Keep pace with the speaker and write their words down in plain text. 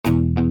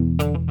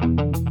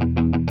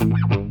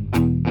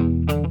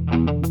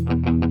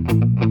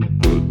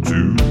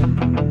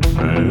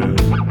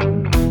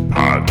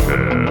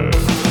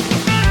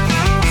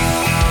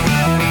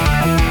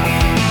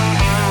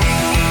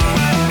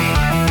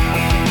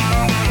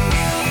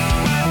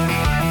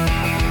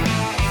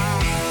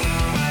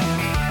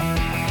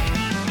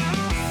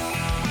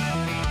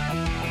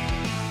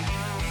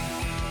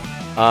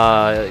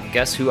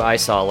Guess who I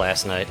saw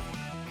last night?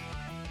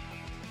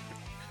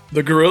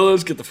 The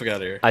Gorillas? Get the fuck out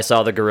of here. I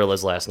saw the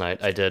Gorillas last night.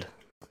 I did.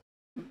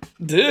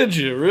 Did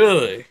you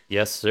really?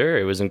 Yes, sir.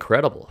 It was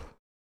incredible.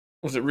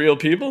 Was it real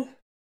people?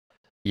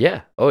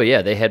 Yeah. Oh,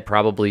 yeah. They had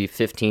probably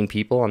 15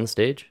 people on the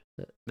stage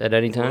at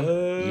any time.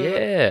 What?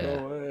 Yeah.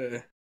 No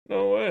way.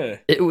 No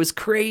way. It was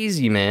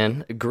crazy,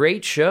 man. A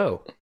great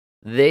show.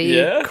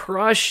 They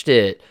crushed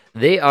it.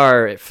 They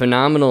are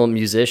phenomenal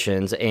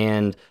musicians,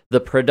 and the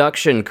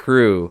production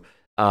crew,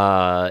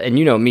 and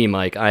you know me,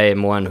 Mike, I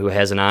am one who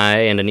has an eye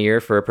and an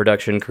ear for a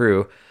production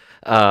crew.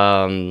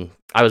 I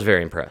was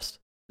very impressed.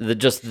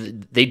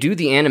 They do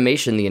the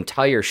animation the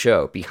entire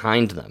show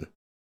behind them,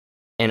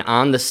 and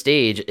on the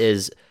stage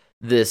is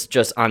this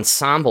just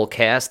ensemble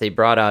cast. They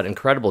brought out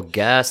incredible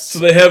guests. So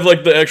they have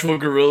like the actual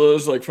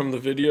gorillas like from the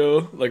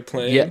video like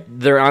playing? Yeah,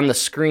 they're on the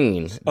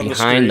screen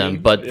behind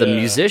them, but the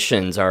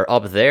musicians are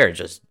up there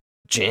just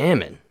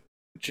jamming.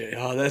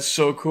 Oh, that's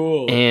so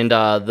cool. And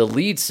the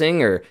lead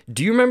singer,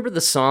 do you remember the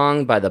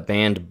song by the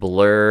band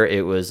Blur?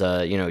 It was,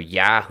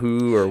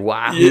 Yahoo or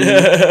Wahoo.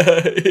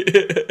 Yeah.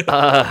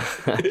 I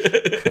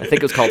think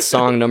it was called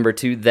Song Number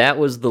 2. That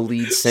was the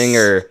lead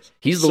singer.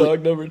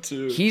 Song Number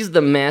 2. He's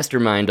the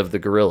mastermind of the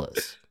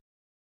Gorillas.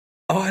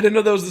 Oh, I didn't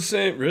know that was the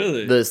same.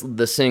 Really?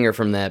 The singer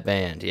from that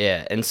band,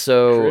 yeah. And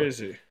so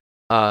crazy.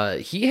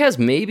 He has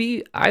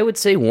maybe, I would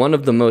say, one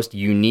of the most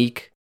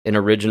unique and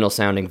original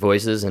sounding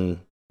voices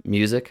in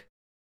music.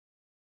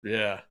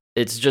 Yeah.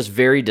 It's just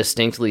very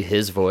distinctly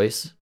his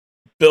voice.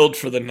 Built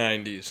for the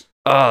 90s.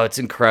 Oh, it's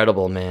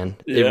incredible, man.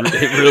 Yeah.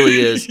 It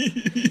really is.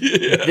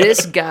 Yeah.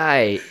 This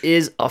guy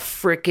is a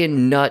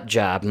freaking nut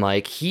job,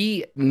 Mike.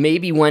 He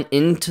maybe went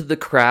into the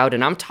crowd,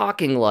 and I'm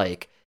talking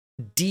like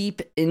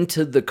deep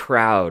into the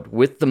crowd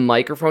with the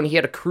microphone. He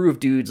had a crew of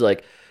dudes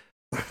like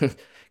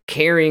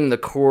carrying the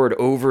cord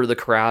over the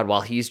crowd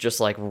while he's just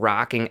like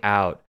rocking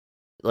out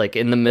like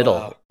in the middle.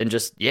 Wow. And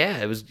just, yeah,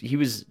 he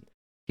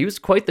was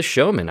quite the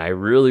showman. I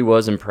really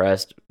was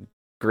impressed.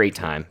 Great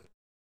time.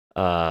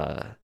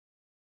 Yeah.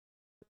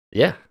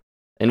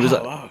 And it was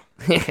wow.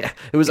 yeah,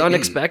 it was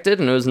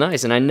unexpected and it was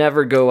nice. And I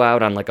never go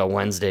out on like a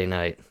Wednesday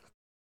night.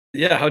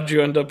 Yeah, how'd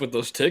you end up with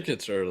those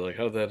tickets, or like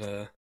how'd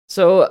that?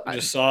 So you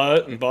just saw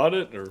it and bought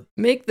it, or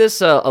make this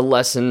a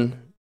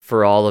lesson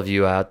for all of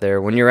you out there.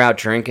 When you're out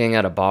drinking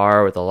at a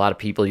bar with a lot of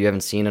people you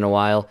haven't seen in a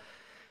while,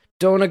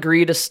 don't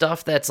agree to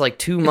stuff that's like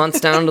 2 months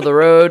down to the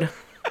road.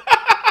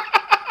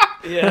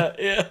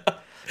 Yeah.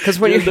 Because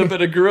when you end up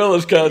at a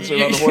Gorillas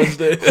concert on a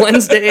Wednesday,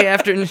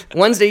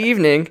 Wednesday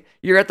evening,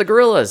 you're at the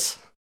Gorillas,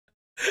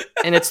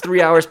 and it's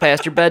 3 hours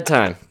past your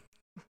bedtime.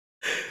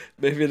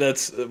 Maybe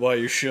that's why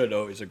you should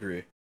always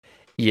agree.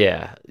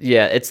 Yeah.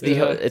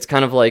 It's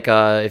kind of like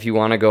if you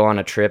want to go on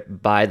a trip,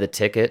 buy the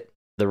ticket.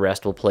 The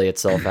rest will play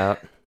itself out.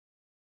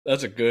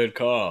 That's a good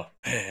call.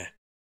 Man.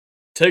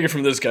 Take it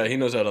from this guy. He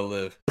knows how to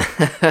live.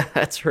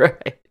 That's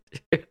right.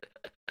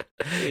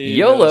 He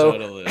YOLO.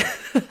 knows how to live.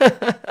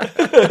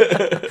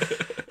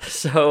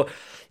 So,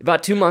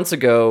 about 2 months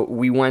ago,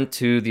 we went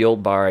to the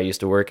old bar I used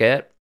to work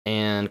at,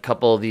 and a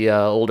couple of the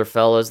older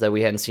fellas that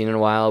we hadn't seen in a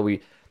while,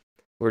 we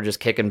were just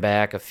kicking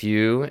back a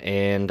few,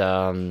 and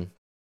I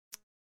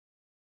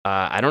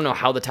don't know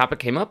how the topic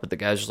came up, but the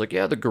guy's just like,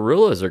 yeah, the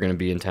Gorillas are going to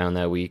be in town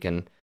that week,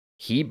 and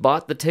he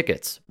bought the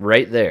tickets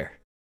right there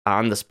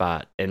on the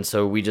spot, and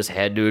so we just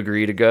had to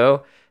agree to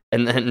go.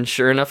 And then,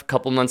 sure enough, a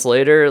couple months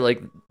later,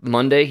 like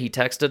Monday, he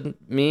texted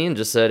me and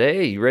just said,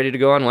 hey, you ready to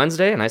go on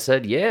Wednesday? And I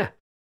said, yeah,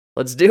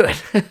 let's do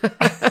it.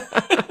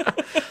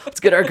 Let's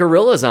get our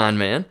Gorillas on,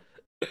 man.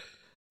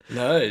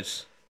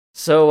 Nice.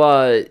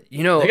 So, they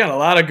got a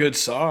lot of good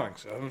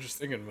songs. I was just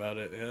thinking about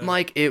it. Yeah.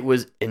 Mike, it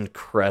was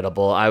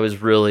incredible. I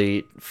was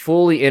really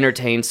fully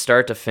entertained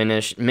start to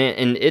finish. Man,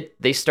 and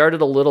they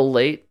started a little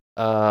late,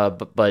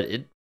 but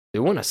it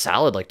went a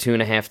solid like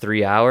 2.5,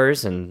 3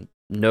 hours, and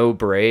no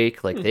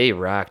break. Like, they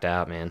rocked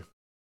out, man.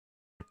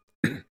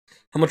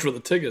 How much were the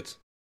tickets?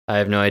 I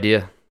have no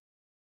idea.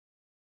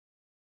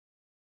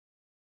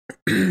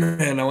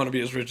 Man, I want to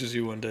be as rich as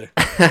you one day.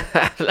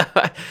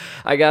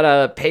 I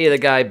gotta pay the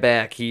guy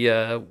back. He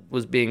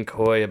was being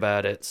coy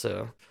about it,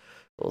 so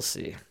we'll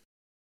see.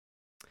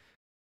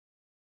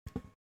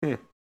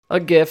 A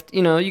gift,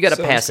 you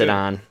gotta pass it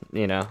on.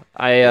 Pay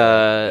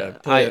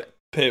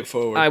it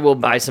forward. I will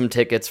buy some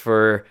tickets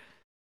for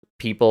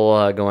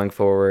people going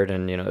forward,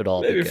 and it'll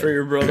all maybe be good. For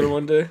your brother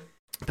one day.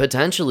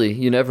 Potentially,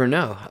 you never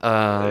know.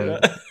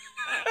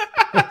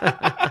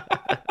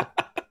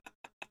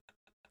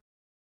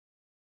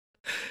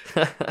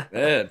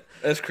 Man,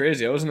 that's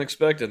crazy. I wasn't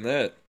expecting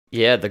that.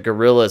 Yeah, the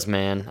Gorillas,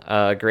 man.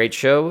 Great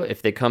show.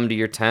 If they come to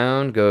your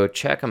town, go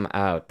check them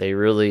out. They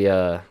really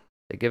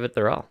they give it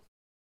their all.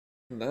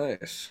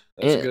 Nice.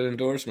 That's a good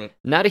endorsement.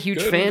 Not a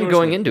huge fan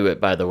going into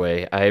it, by the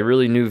way. I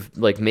really knew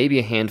like maybe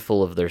a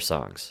handful of their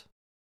songs.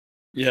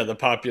 Yeah, the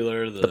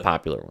popular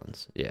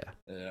ones. Yeah.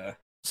 Yeah.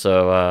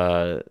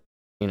 So,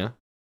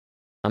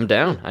 I'm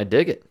down. I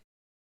dig it.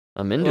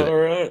 I'm into it. All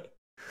right.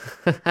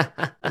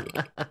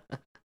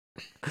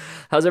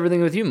 How's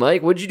everything with you,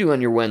 Mike? What'd you do on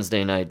your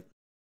Wednesday night?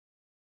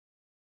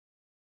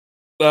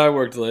 I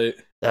worked late.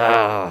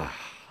 Ah,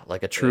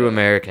 like a true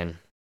American.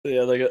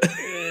 Yeah,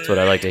 that's what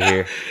I like to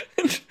hear.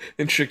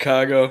 In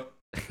Chicago.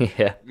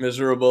 Yeah.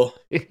 Miserable.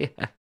 Yeah.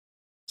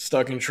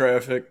 Stuck in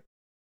traffic.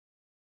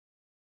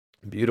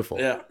 Beautiful.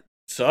 Yeah.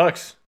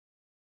 Sucks.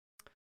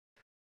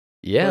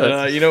 Yeah.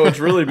 But, you know what's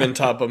really been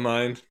top of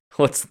mind?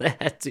 What's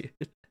that, dude?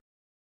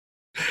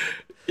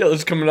 Yeah, this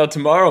is coming out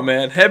tomorrow,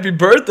 man. Happy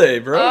birthday,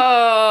 bro.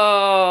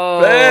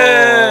 Oh,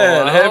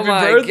 man. Happy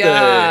birthday.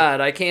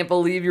 God. I can't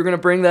believe you're going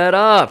to bring that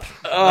up.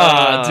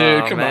 Oh,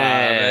 dude, come on,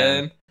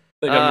 man.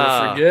 Think I'm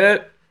going to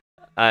forget?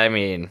 I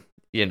mean,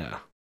 you know.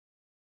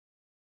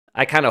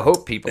 I kind of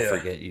hope people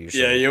forget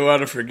usually. Yeah, you want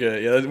to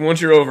forget. Yeah,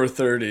 once you're over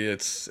 30,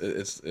 it's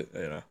you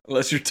know,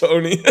 unless you're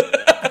Tony.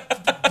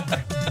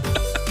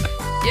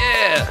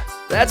 Yeah,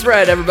 that's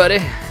right, everybody.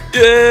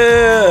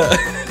 Yeah.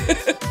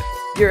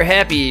 Your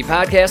happy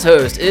podcast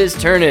host is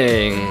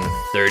turning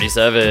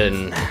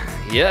 37.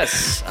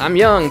 Yes, I'm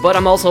young, but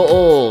I'm also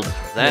old.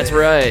 That's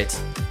right.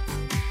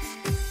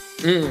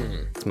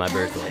 It's my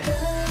birthday.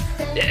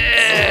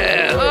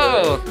 Yeah!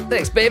 Oh,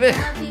 thanks, baby.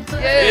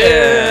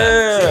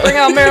 Yeah! Bring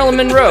out Marilyn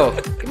Monroe.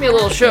 Give me a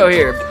little show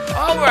here.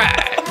 All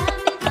right.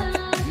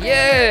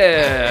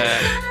 Yeah!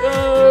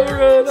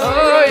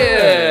 Oh,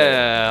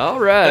 yeah! All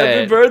right.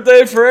 Happy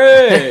birthday,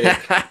 Frank!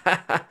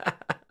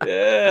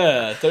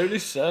 Yeah,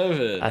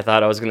 37. I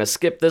thought I was going to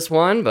skip this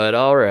one, but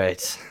all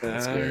right.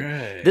 That's good.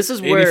 Right. This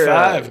is where...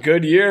 85.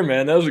 Good year,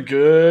 man. That was a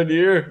good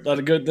year. A lot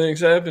of good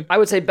things happened. I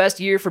would say best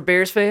year for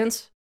Bears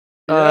fans.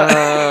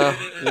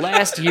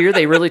 Last year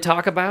they really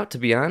talk about, to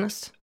be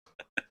honest.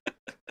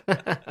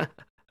 It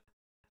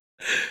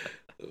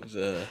was,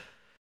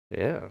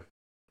 yeah.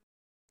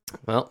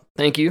 Well,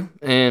 thank you.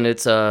 And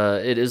it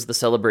is the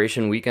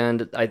celebration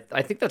weekend. I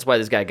think that's why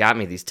this guy got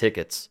me these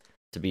tickets,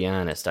 to be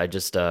honest. I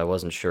just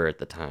wasn't sure at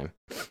the time.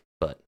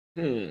 But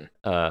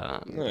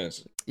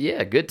nice.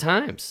 Yeah, good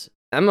times.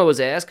 Emma was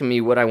asking me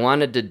what I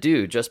wanted to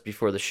do just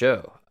before the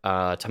show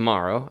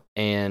tomorrow,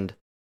 and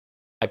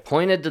I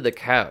pointed to the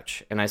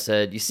couch and I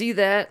said, "You see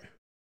that?"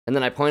 And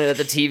then I pointed at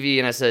the TV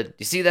and I said,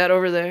 "You see that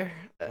over there?"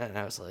 And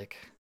I was like,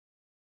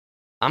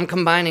 "I'm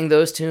combining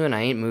those two and I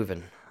ain't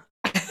moving."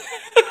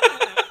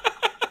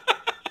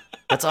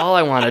 That's all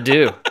I want to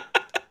do.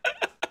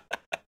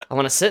 I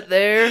want to sit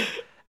there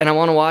and I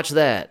want to watch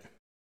that.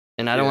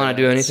 And I don't want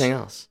to do anything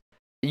else.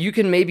 You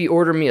can maybe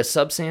order me a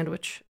sub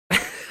sandwich.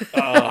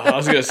 I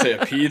was going to say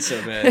a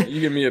pizza, man. You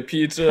give me a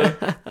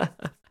pizza,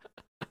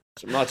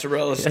 some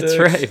mozzarella sticks. That's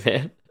right,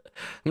 man.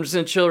 I'm just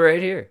going to chill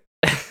right here.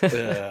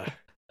 Yeah.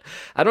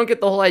 I don't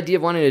get the whole idea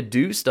of wanting to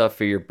do stuff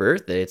for your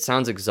birthday. It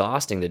sounds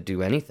exhausting to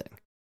do anything.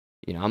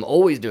 You know, I'm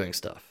always doing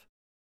stuff.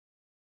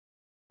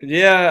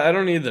 Yeah, I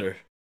don't either.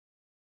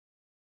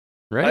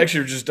 Right? I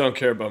actually just don't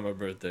care about my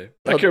birthday.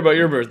 I care about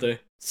your birthday.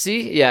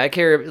 See? Yeah, I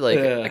care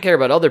I care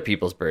about other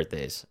people's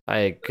birthdays.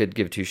 I could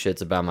give two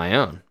shits about my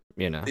own,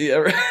 you know. Yeah,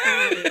 right.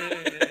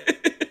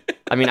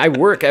 I mean, I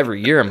work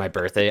every year on my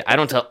birthday. I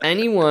don't tell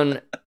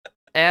anyone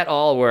at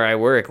all where I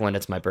work when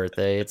it's my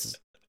birthday. It's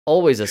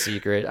always a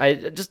secret. I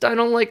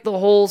don't like the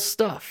whole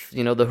stuff,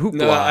 you know, the hoopla.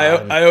 No,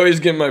 I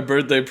always get my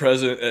birthday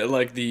present at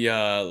like the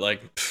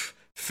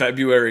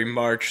February,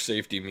 March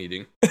safety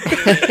meeting.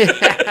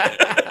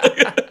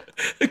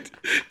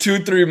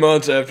 2-3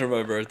 months after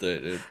my birthday,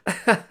 dude.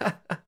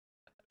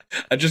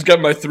 I just got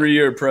my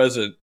 3-year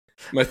present.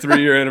 My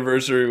 3-year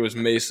anniversary was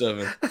May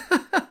 7th.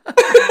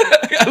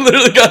 I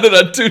literally got it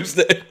on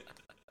Tuesday.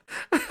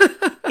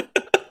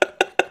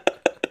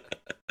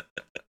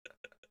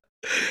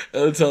 I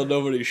don't tell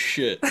nobody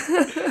shit.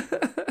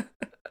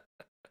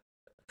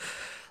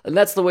 And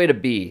that's the way to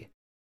be.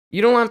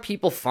 You don't want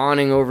people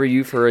fawning over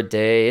you for a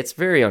day. It's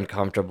very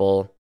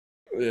uncomfortable.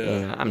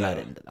 Yeah,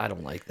 I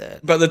don't like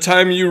that. By the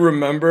time you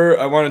remember,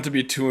 I want it to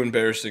be too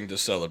embarrassing to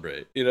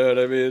celebrate. You know what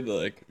I mean?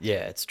 Like,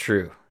 yeah, it's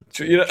true.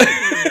 You know.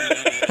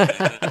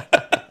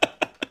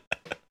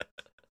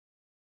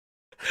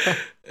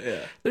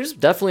 Yeah. There's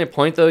definitely a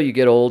point though. You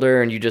get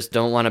older and you just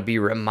don't want to be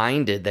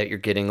reminded that you're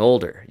getting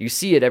older. You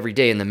see it every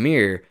day in the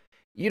mirror.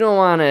 You don't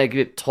want to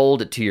get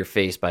told it to your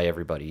face by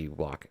everybody you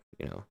walk,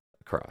 you know,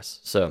 across.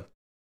 So,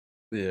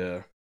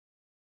 yeah,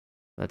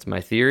 that's my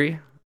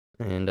theory.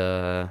 And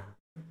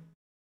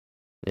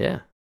yeah.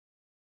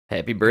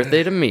 Happy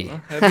birthday to me.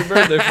 Well, happy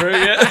birthday,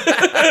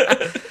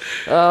 Frank.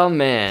 Oh,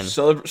 man.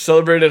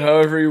 Celebrate it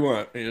however you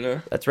want, you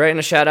know? That's right. And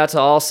a shout out to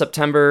all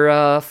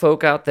September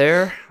folk out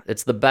there.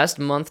 It's the best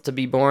month to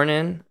be born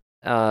in.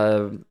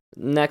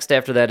 Next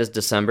after that is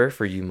December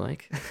for you,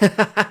 Mike.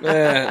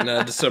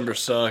 No, December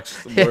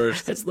sucks. The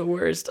worst. It's the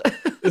worst.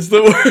 It's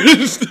the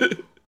worst.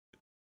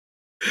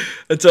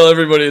 I tell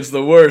everybody it's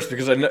the worst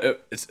because I know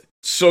it's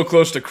so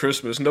close to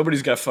Christmas.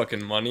 Nobody's got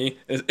fucking money.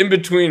 It's in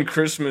between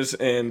Christmas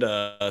and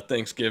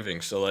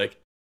Thanksgiving, so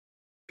like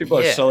people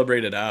are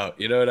celebrated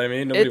out. You know what I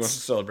mean? Nobody wants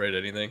to celebrate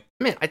anything.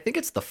 Man, I think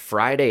it's the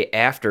Friday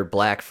after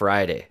Black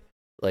Friday.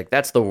 Like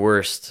that's the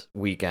worst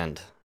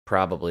weekend,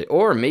 probably,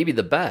 or maybe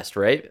the best.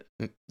 Right?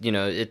 You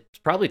know, it's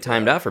probably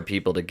timed out for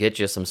people to get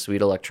you some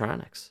sweet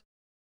electronics.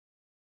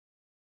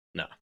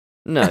 No.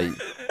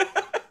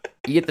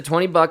 You get the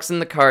 $20 in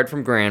the card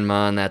from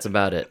grandma, and that's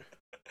about it.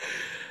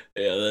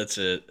 Yeah, that's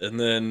it. And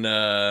then,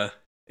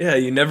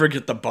 you never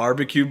get the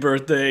barbecue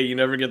birthday. You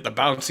never get the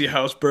bouncy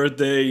house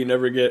birthday. You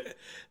never get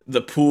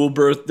the pool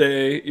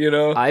birthday, you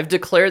know? I've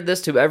declared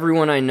this to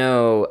everyone I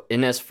know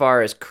in as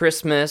far as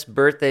Christmas,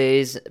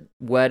 birthdays,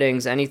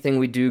 weddings, anything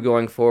we do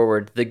going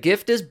forward. The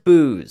gift is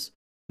booze.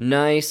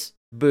 Nice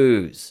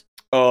booze.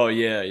 Oh,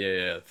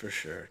 yeah, for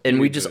sure. And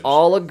we just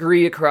all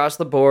agree across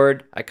the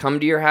board. I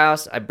come to your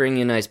house, I bring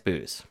you nice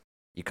booze.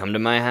 You come to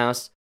my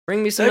house,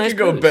 bring me some nice booze.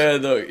 That could go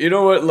bad, though. You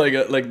know what?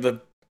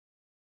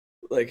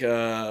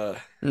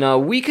 No,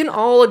 we can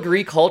all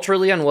agree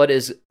culturally on what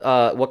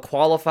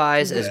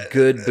qualifies as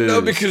good booze.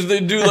 No, because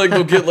they'll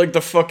get like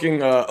the fucking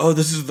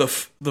this is the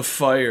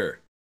fire.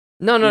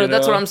 No,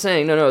 that's what I'm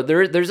saying. No,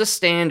 there's a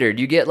standard.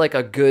 You get like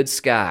a good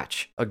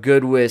scotch, a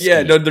good whiskey.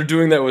 Yeah, no, they're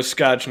doing that with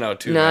scotch now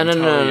too.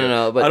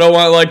 No. But I don't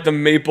want like the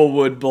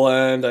Maplewood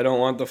blend. I don't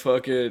want the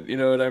fucking, you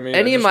know what I mean?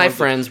 Any of my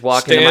friends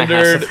walk into my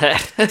house with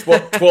that.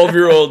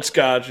 12-year-old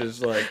scotch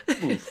is like,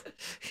 oof.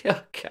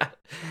 Oh, God.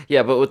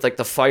 Yeah, but with like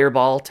the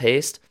fireball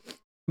taste.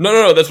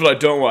 No, that's what I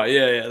don't want.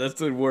 Yeah, that's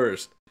the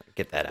worst.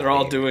 Get that out. They're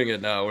all doing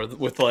it now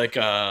with like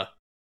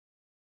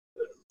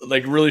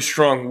really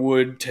strong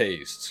wood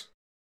tastes.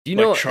 Do you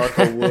know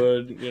charcoal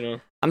wood, you know?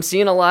 I'm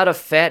seeing a lot of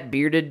fat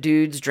bearded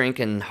dudes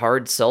drinking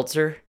hard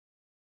seltzer.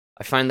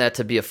 I find that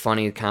to be a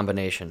funny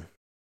combination.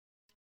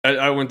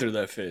 I went through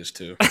that phase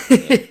too.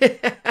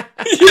 Yeah.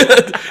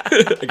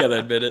 I gotta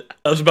admit it.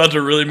 I was about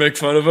to really make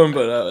fun of him,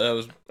 but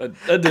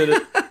I did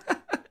it.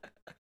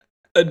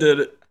 I did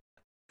it.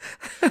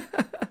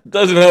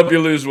 Doesn't help you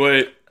lose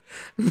weight.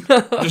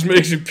 No. Just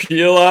makes you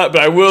pee a lot.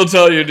 But I will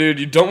tell you, dude,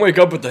 you don't wake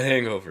up with the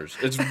hangovers.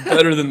 It's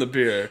better than the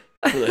beer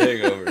for the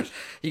hangovers.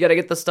 You got to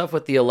get the stuff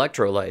with the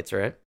electrolytes,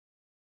 right?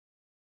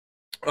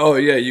 Oh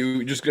yeah,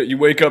 you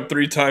wake up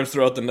 3 times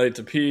throughout the night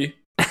to pee,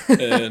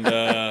 and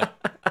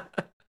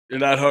you're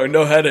not hard,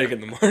 no headache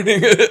in the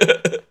morning.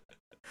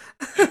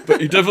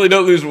 But you definitely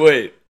don't lose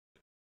weight.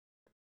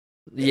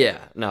 Yeah,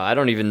 no, I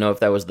don't even know if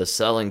that was the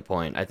selling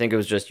point. I think it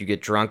was just you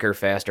get drunker,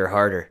 faster,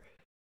 harder.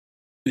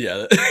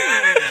 Yeah,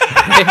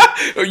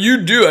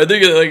 you do. I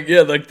think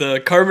like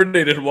the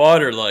carbonated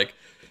water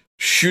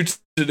shoots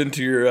it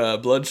into your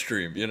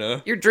bloodstream. You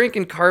know, you're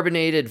drinking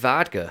carbonated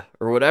vodka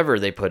or whatever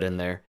they put in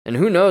there, and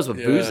who knows what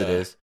booze it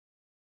is.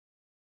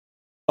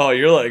 Oh,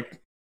 you're like,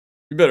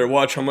 you better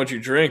watch how much you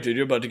drink, dude.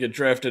 You're about to get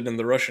drafted in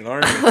the Russian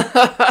army.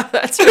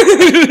 That's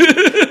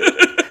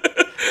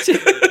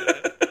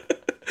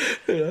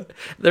yeah.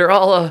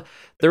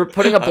 They're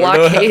putting a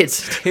blockade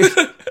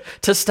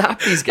to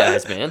stop these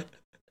guys, man.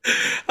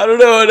 I don't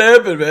know what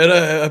happened, man.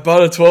 I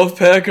bought a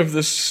 12-pack of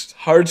this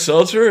hard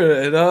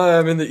seltzer, and now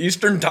I'm in the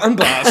Eastern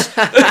Donbass.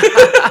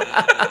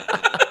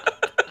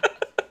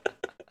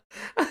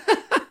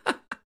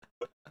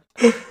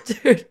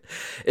 Dude,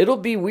 it'll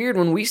be weird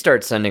when we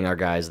start sending our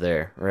guys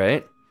there,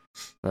 right?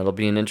 That'll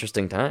be an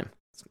interesting time.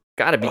 It's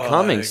got to be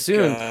coming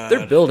soon. God.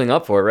 They're building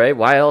up for it, right?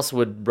 Why else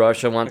would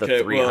Russia want the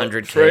 300K?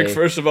 Well, Frank,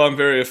 first of all, I'm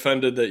very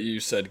offended that you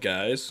said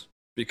guys,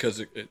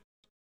 because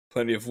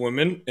plenty of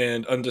women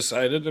and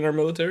undecided in our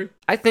military.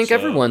 I think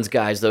everyone's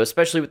guys, though,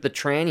 especially with the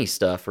tranny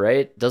stuff,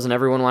 right? Doesn't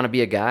everyone want to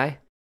be a guy?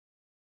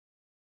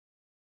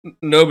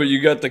 No, but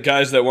you got the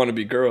guys that want to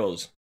be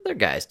girls. They're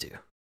guys, too.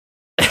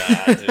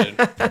 Dude.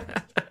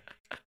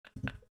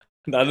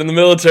 Not in the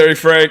military,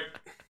 Frank.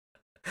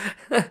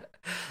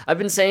 I've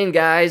been saying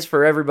guys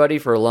for everybody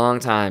for a long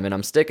time, and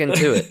I'm sticking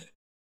to it.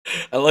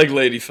 I like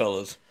lady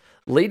fellas.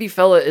 Lady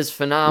fella is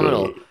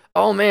phenomenal.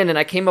 Oh, man, and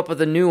I came up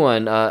with a new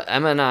one.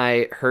 Emma and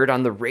I heard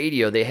on the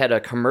radio, they had a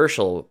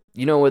commercial,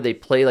 you know, where they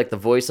play, like, the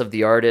voice of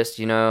the artist,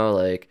 you know,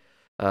 like,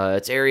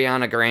 it's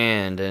Ariana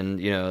Grande, and,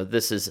 you know,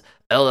 this is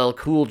LL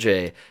Cool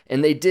J.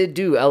 And they did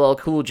do LL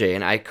Cool J,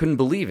 and I couldn't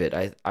believe it.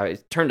 I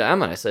turned to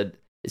Emma and I said,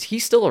 is he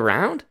still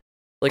around?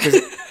 Like,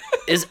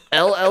 is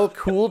LL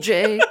Cool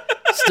J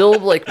still,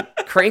 like,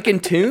 cranking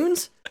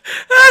tunes?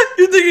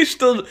 You think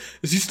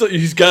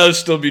he's got to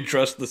still be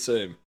dressed the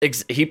same.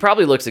 He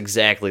probably looks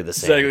exactly the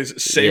same. Exactly,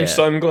 same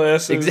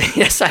sunglasses.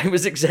 Yes, I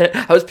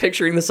was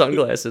picturing the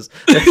sunglasses.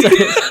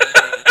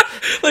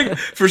 Like,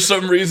 for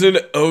some reason,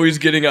 always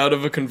getting out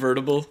of a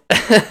convertible.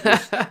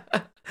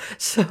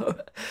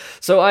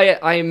 So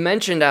I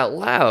mentioned out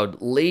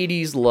loud,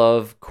 ladies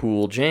love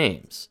Cool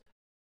James.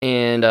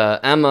 And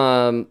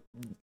Emma,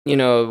 you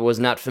know, was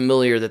not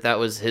familiar that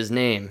was his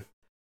name.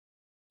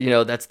 You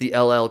know, that's the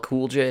LL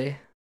Cool J.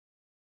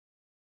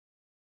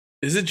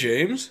 Is it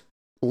James?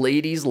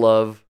 Ladies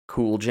love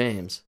Cool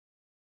James.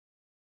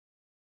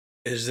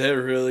 Is that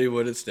really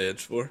what it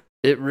stands for?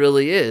 It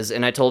really is.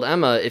 And I told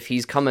Emma if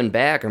he's coming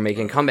back or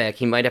making a comeback,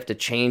 he might have to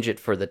change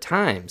it for the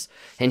times.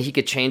 And he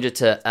could change it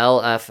to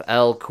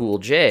LFL Cool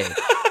J.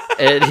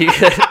 And he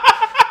could...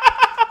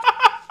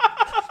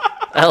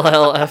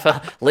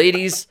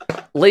 LLFL.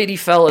 Lady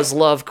fellas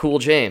love Cool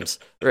James,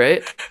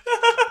 right?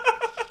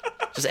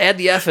 Just add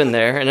the F in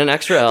there and an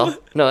extra L.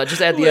 No,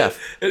 just add the F.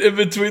 In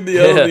between the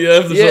L and the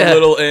F, there's a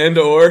little and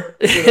or.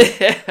 You know?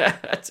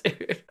 Yeah,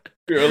 dude.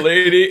 You're a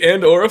lady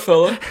and or a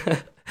fella.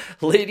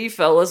 Lady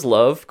fellas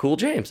love Cool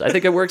James. I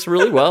think it works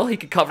really well. He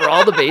could cover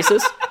all the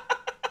bases.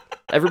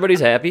 Everybody's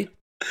happy.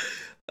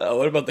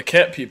 What about the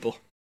cat people?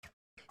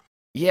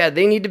 Yeah,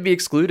 they need to be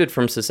excluded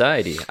from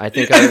society. I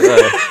think.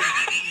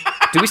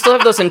 Do we still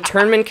have those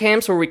internment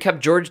camps where we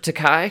kept George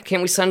Takei?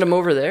 Can't we send him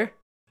over there?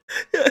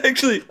 Yeah,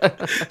 actually,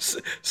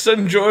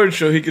 send George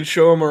so he can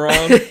show him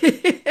around.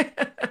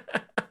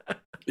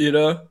 You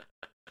know?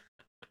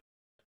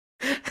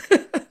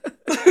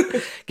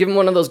 Give him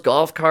one of those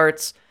golf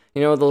carts,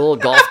 the little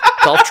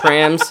golf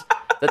trams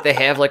that they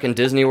have like in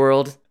Disney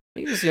World.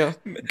 You just,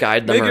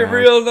 guide them Make around. it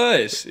real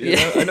nice. You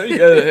know?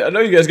 I know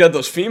you guys got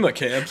those FEMA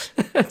camps.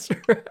 That's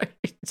right,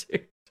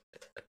 dude.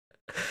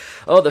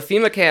 Oh, the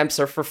FEMA camps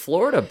are for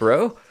Florida,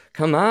 bro.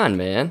 Come on,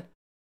 man.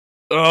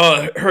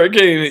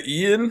 Hurricane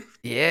Ian?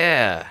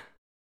 Yeah.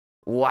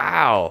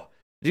 Wow.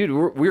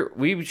 Dude,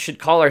 we should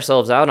call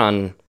ourselves out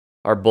on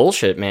our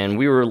bullshit, man.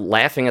 We were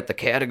laughing at the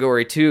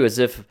Category 2 as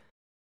if,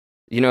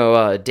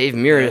 Dave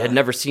Mirra had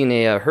never seen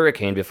a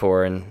hurricane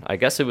before, and I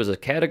guess it was a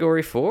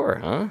Category 4,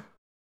 huh?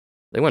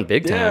 They went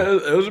big time.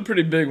 Yeah, it was a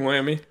pretty big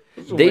whammy.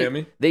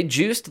 Whammy. They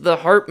juiced the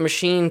HAARP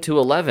machine to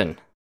 11.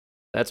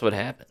 That's what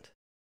happened.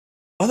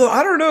 Although,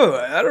 I don't know.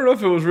 I don't know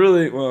if it was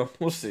really... Well,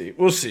 we'll see.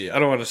 We'll see. I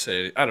don't want to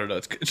say it. I don't know.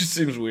 It just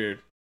seems weird.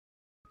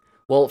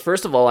 Well,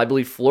 first of all, I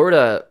believe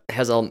Florida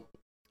has a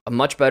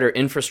much better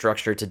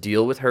infrastructure to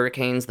deal with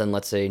hurricanes than,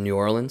 let's say, New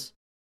Orleans.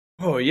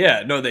 Oh,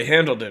 yeah. No, they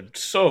handled it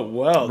so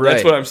well. Right.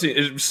 That's what I'm seeing.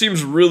 It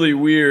seems really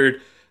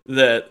weird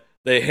that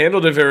they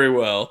handled it very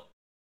well.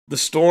 The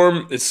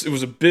storm, it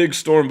was a big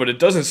storm, but it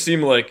doesn't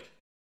seem like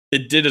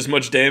it did as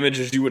much damage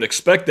as you would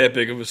expect that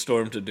big of a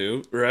storm to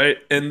do, right?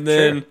 And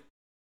then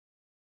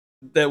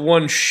that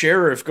one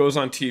sheriff goes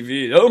on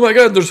TV. Oh my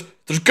God, there's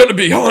gonna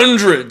be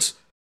hundreds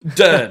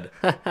dead.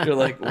 You're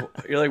like,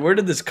 where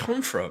did this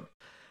come from?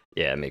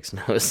 Yeah, it makes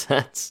no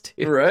sense,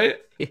 dude. Right?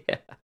 Yeah.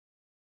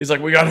 He's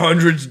like, we got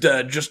hundreds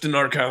dead just in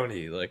our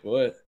county. Like,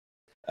 what?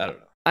 I don't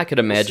know. I could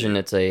imagine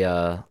it's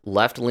a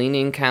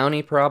left-leaning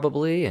county,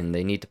 probably, and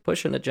they need to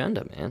push an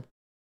agenda, man.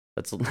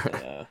 That's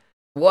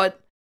what?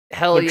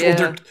 Hell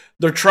yeah.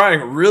 They're trying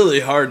really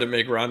hard to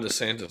make Ron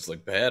DeSantis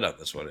look bad on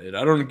this one. And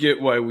I don't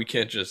get why we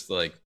can't just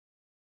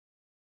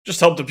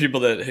help the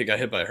people that got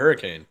hit by a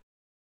hurricane.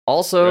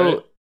 Also,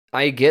 right?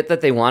 I get that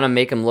they want to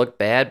make him look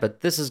bad,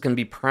 but this is going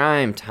to be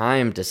prime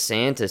time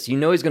DeSantis. You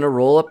know he's going to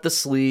roll up the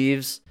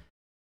sleeves,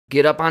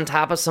 get up on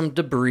top of some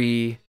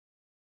debris.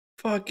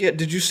 Fuck yeah.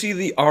 Did you see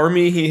the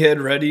army he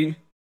had ready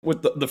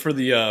with for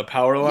the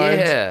power lines?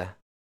 Yeah.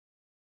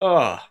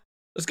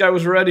 This guy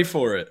was ready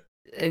for it.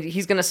 And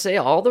he's going to say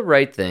all the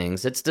right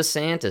things. It's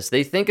DeSantis.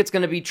 They think it's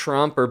going to be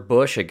Trump or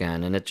Bush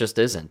again, and it just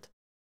isn't.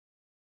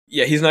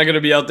 Yeah, he's not going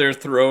to be out there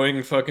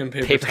throwing fucking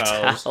paper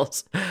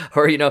towels.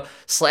 Or,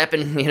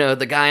 slapping,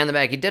 the guy on the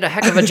back. You did a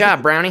heck of a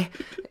job, Brownie.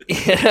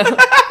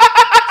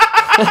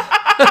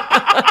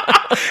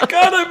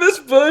 God, I miss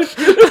Bush.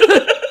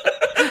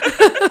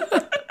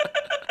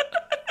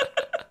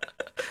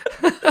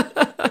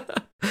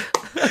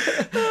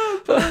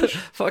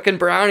 Fucking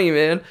Brownie,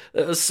 man.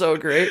 That was so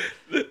great.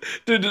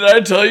 Dude, did I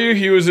tell you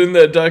he was in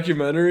that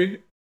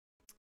documentary?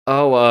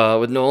 Oh,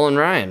 with Nolan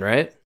Ryan,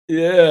 right?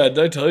 Yeah, did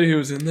I tell you he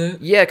was in that?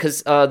 Yeah,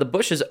 because the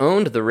Bushes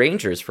owned the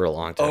Rangers for a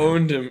long time.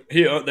 Owned him.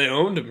 They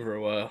owned him for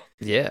a while.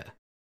 Yeah,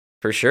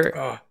 for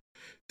sure.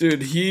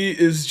 Dude, he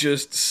is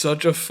just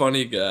such a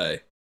funny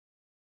guy.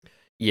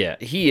 Yeah,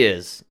 he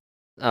is.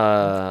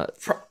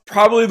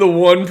 Probably the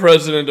one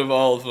president of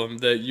all of them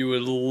that you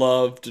would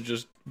love to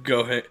just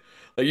go hang.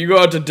 Like, you go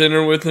out to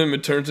dinner with him,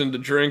 it turns into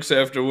drinks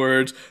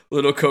afterwards,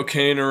 little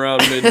cocaine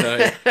around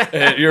midnight,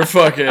 and you're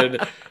fucking,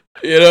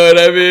 you know what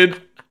I mean?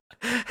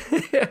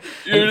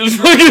 You're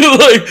just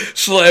fucking,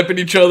 slapping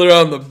each other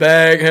on the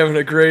back, having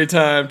a great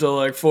time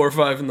till, 4 or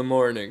 5 in the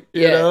morning,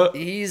 you know?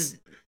 He's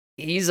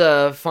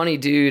a funny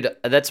dude.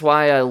 That's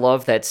why I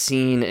love that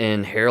scene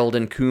in Harold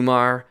and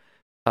Kumar,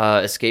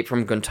 escape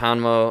from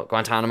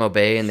Guantanamo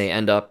Bay, and they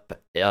end up,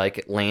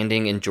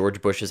 landing in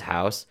George Bush's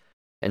house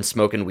and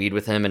smoking weed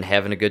with him and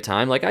having a good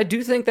time. I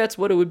do think that's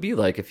what it would be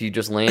like if you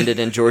just landed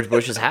in George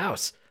Bush's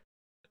house.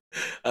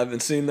 I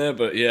haven't seen that,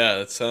 but yeah,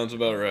 that sounds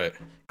about right.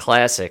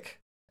 Classic.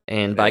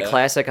 And by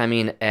classic, I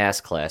mean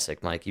ass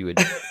classic, Mike. You would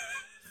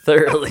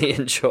thoroughly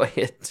enjoy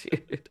it,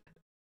 dude.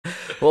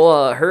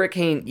 Well,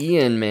 Hurricane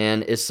Ian,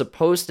 man, is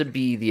supposed to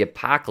be the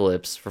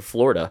apocalypse for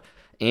Florida.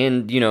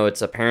 And,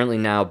 it's apparently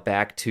now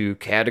back to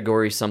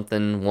Category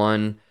something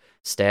 1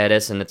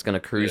 status, and it's going to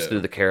cruise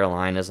through the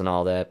Carolinas and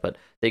all that. But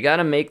they got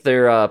to make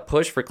their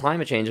push for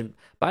climate change. And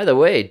by the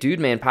way, Dude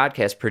Man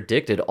Podcast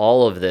predicted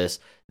all of this.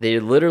 They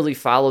literally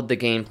followed the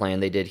game plan.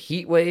 They did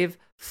heat wave,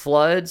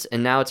 floods,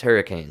 and now it's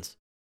hurricanes.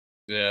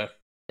 Yeah.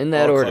 In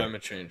that order.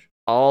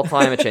 All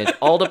climate change.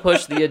 All to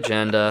push the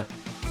agenda.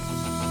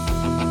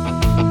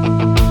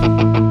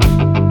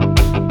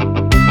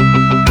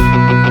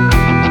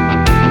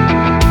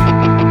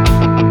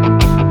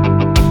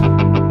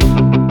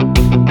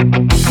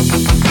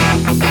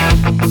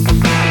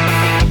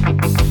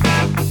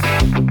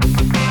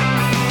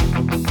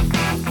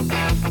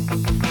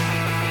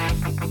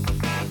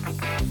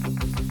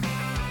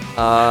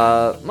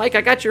 Mike,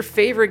 I got your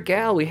favorite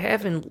gal. We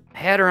haven't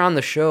had her on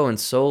the show in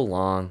so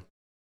long.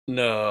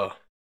 No.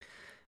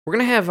 We're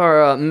going to have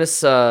our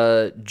Miss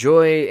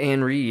Joy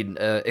Ann Reed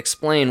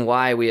explain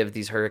why we have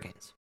these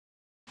hurricanes.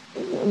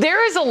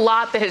 There is a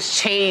lot that has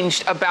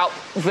changed about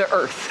the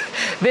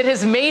Earth that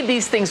has made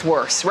these things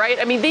worse, right?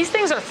 I mean, these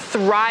things are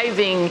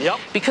thriving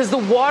because the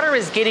water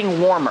is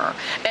getting warmer.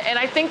 And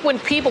I think when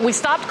we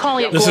stopped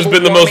calling it this global has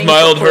been the most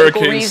mild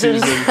hurricane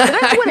reasons. season.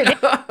 That's what it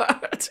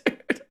is.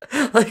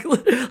 Like,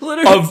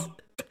 literally.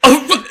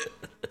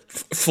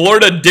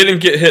 Florida didn't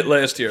get hit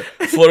last year.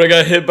 Florida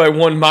got hit by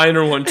one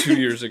minor one 2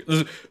 years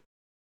ago.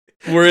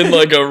 We're in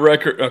like a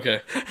record.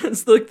 Okay.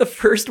 It's like the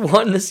first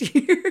one this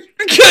year.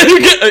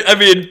 I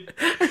mean,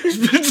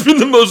 it's been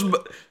the most.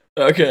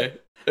 Okay.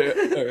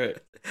 All right.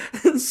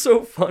 It's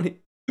so funny.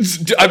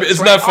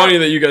 It's not funny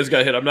that you guys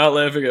got hit. I'm not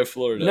laughing at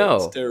Florida. No.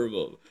 It's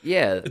terrible.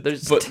 Yeah.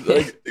 But,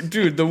 like,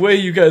 dude, the way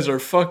you guys are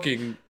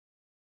fucking.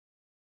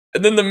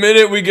 And then the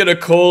minute we get a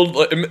cold,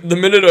 like, the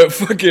minute a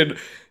fucking,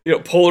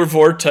 polar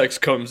vortex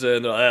comes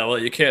in, well,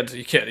 you can't,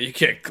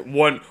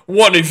 one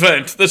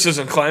event. This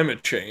isn't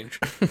climate change.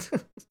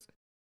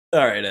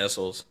 All right,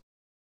 assholes.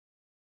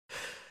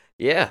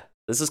 Yeah,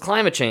 this is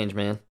climate change,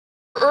 man.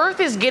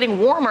 Earth is getting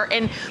warmer,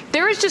 and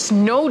there is just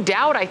no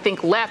doubt, I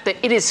think, left that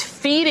it is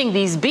feeding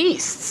these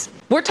beasts.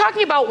 We're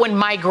talking about when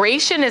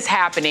migration is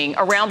happening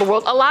around the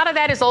world. A lot of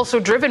that is also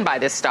driven by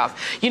this stuff.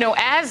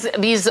 As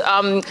these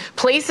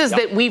places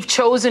that we've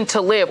chosen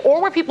to live,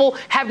 or where people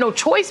have no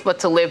choice but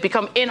to live,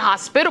 become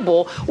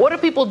inhospitable, what do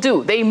people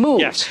do? They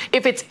move. Yes.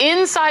 If it's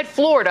inside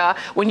Florida,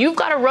 when you've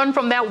got to run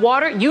from that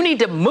water, you need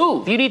to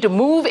move. You need to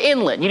move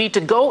inland. You need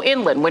to go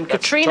inland. When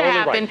Katrina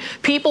happened,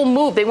 people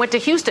moved. They went to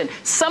Houston.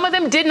 Some of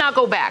them did not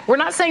go back. We're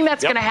not saying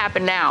that's going to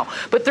happen now.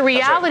 But the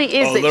reality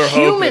is that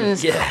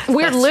humans,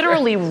 we're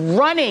literally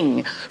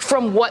running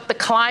from the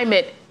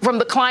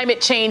climate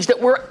change that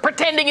we're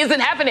pretending isn't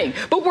happening,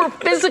 but we're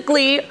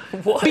physically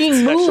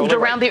being moved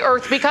around the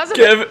Earth because of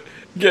it.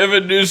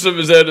 Gavin Newsom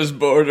is at his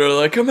border,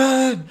 like, come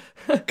on,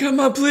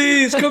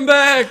 please, come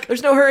back.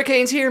 There's no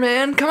hurricanes here,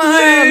 man. Come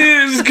on,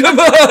 please, come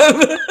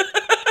on.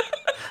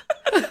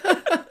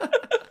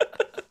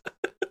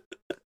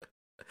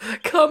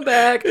 Come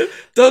back.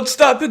 Don't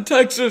stop in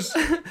Texas.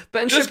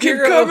 Just keep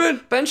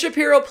coming. Ben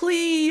Shapiro,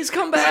 please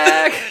come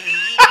back.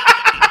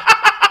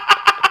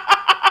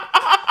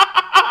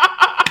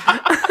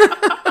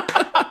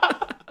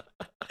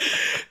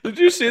 Did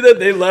you see that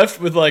they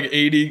left with like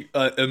 80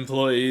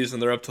 employees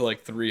and they're up to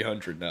like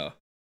 300 now?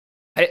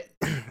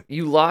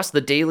 You lost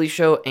the Daily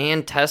Show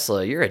and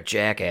Tesla. You're a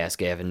jackass,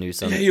 Gavin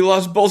Newsom. Yeah, you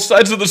lost both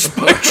sides of the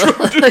spectrum.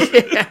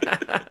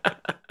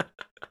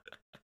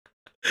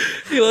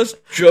 He lost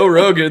Joe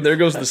Rogan. There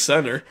goes the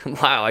center.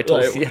 Wow, I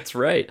told you. That's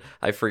right.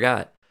 I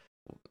forgot.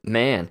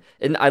 Man.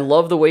 And I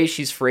love the way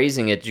she's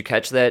phrasing it. Did you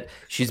catch that?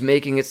 She's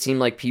making it seem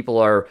like people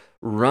are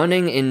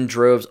running in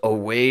droves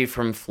away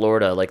from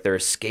Florida, like they're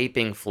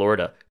escaping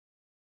Florida.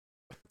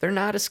 They're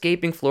not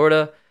escaping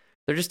Florida.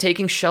 They're just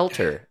taking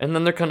shelter, and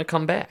then they're going to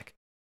come back.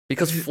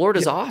 Because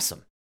Florida's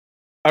awesome.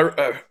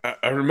 I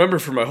remember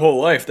for my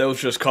whole life, that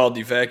was just called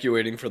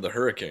evacuating for the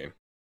hurricane.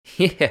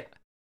 Yeah.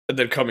 And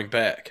then coming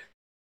back.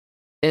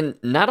 And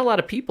not a lot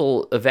of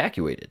people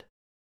evacuated.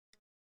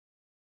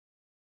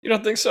 You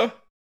don't think so?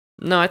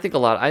 No, I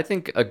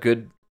think a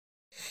good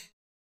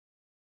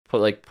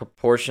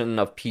proportion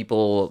of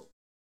people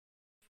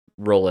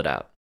roll it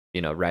out,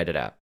 ride it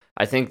out.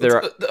 I think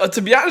there are...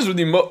 to be honest with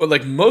you,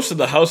 most of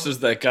the houses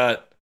that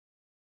got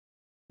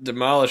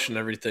demolished and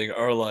everything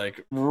are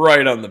like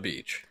right on the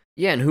beach.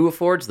 Yeah, and who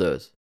affords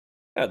those?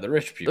 Yeah, the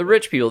rich people. The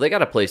rich people, they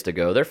got a place to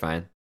go. They're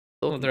fine.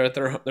 They're at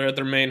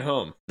their main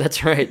home.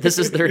 That's right. This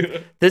is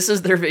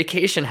their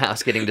vacation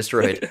house getting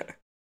destroyed.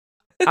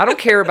 I don't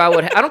care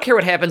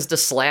what happens to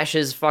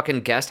Slash's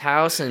fucking guest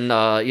house in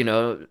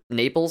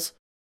Naples.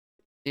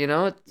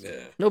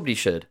 Nobody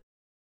should.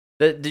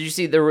 Did you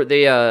see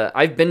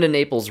I've been to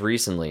Naples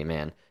recently,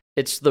 man.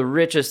 It's the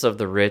richest of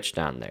the rich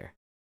down there.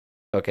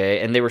 Okay,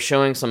 and they were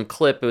showing some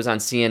clip. It was on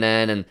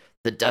CNN, and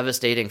the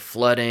devastating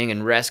flooding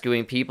and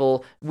rescuing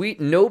people.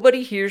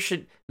 Nobody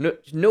should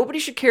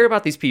care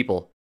about these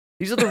people.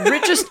 These are the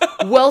richest,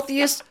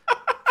 wealthiest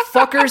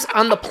fuckers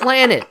on the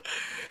planet.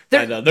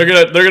 I know they're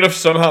gonna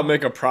somehow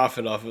make a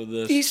profit off of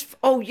this.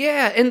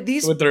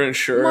 With their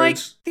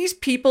insurance. These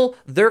people,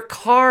 their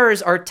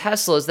cars are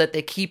Teslas that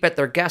they keep at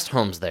their guest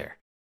homes there.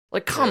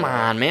 Like, come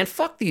on, man,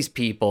 fuck these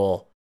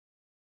people.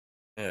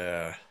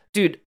 Yeah,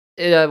 dude.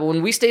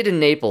 When we stayed in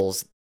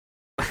Naples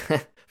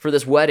for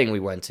this wedding we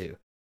went to,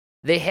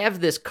 they have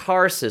this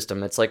car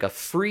system. It's like a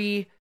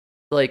free,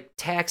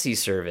 taxi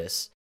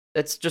service.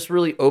 That's just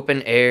really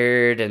open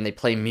aired, and they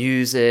play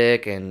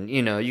music, and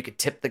you could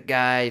tip the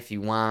guy if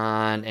you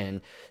want, and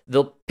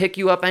they'll pick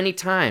you up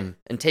anytime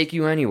and take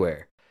you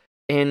anywhere.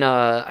 And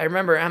I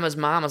remember Emma's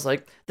mom was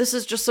like, "This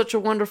is just such a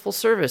wonderful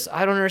service.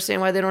 I don't understand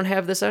why they don't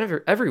have this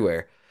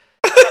everywhere."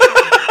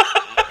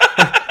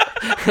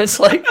 It's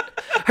like,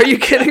 are you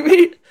kidding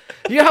me?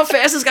 You know how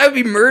fast this guy would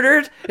be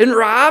murdered and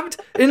robbed?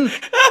 And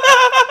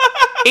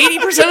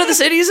 80% of the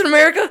cities in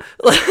America?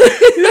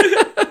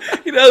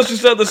 It's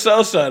just on the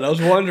south side. I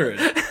was wondering.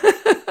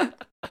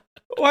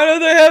 Why don't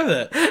they have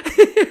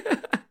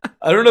that?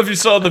 I don't know if you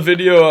saw the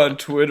video on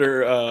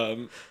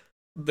Twitter.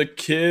 The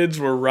kids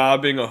were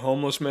robbing a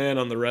homeless man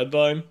on the Red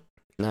Line.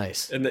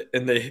 Nice. And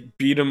they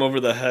beat him over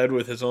the head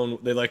with his own.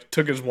 They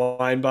took his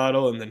wine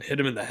bottle and then hit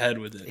him in the head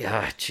with it.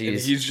 Yeah, jeez. And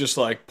he's just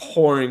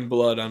pouring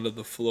blood onto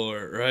the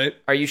floor. Right?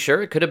 Are you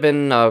sure it could have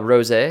been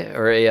rosé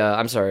or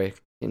I'm sorry,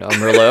 a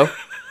Merlot?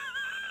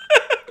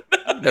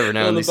 Never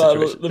know in these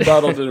situations. The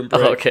bottle didn't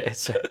break. Okay,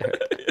 sorry.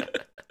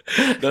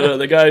 No,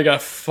 the guy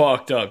got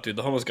fucked up, dude.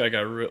 The homeless guy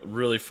got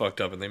really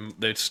fucked up, and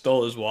they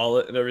stole his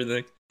wallet and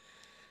everything.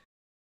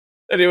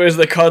 Anyways,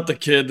 they caught the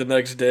kid the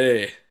next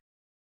day.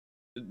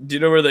 Do you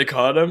know where they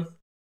caught him?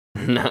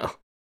 No.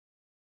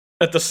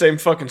 At the same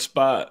fucking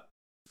spot.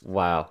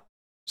 Wow.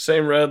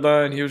 Same Red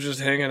Line. He was just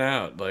hanging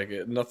out.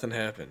 Nothing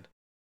happened.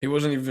 He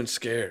wasn't even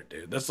scared,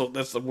 dude. That's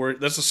the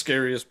word. That's the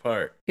scariest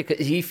part.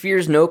 He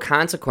fears no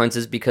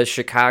consequences because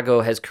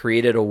Chicago has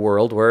created a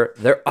world where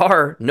there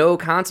are no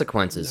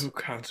consequences. No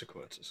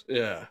consequences.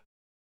 Yeah.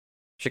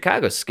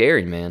 Chicago's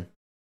scary, man.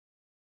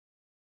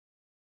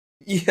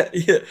 Yeah.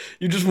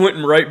 You just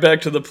went right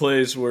back to the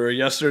place where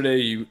yesterday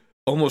you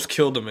almost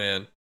killed a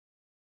man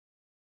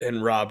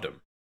and robbed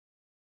him.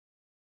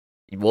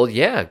 Well,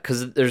 yeah,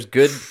 because it's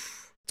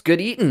good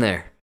eating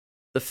there.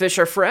 The fish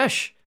are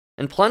fresh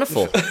and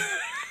plentiful.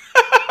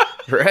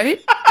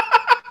 Right?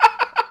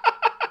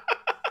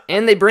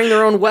 And they bring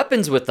their own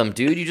weapons with them,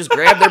 dude. You just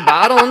grab their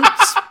bottle and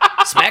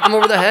smack them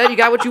over the head. You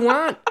got what you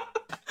want.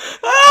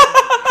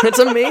 It's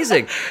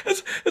amazing.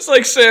 It's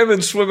like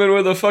salmon swimming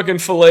with a fucking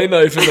fillet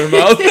knife in their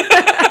mouth.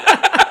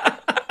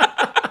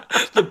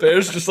 The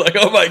bear's just like,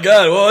 oh my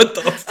god, what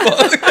the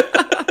fuck?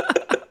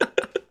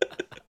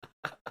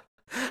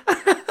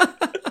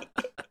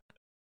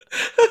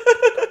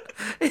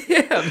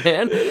 Yeah,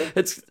 man.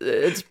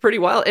 It's pretty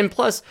wild. And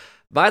plus,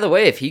 by the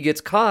way, if he gets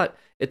caught,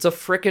 it's a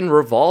frickin'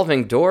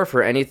 revolving door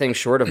for anything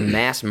short of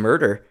mass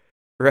murder,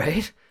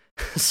 right?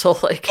 So,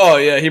 oh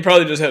yeah, he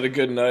probably just had a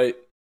good night.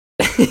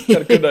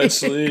 Had a good night's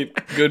sleep,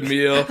 good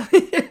meal.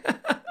 Yeah.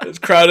 It's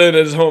crowded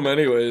at his home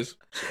anyways.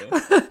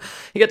 So.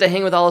 He got to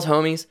hang with all his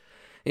homies,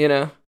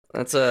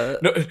 That's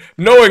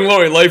knowing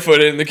Lori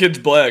Lightfoot and the kid's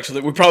black, so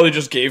that we probably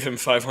just gave him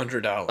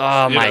 $500.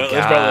 Oh my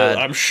god!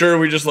 I'm sure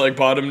we just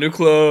bought him new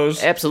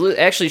clothes. Absolutely.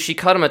 Actually, she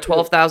cut him a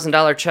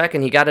 $12,000 check,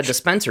 and he got a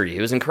dispensary.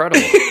 It was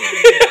incredible.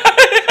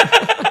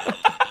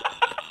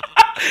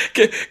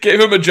 Gave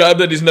him a job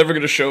that he's never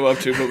going to show up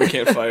to, but we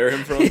can't fire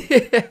him from.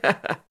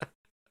 Yeah.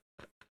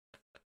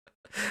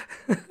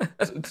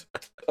 It's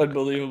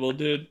unbelievable,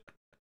 dude.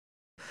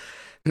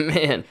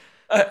 Man.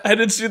 I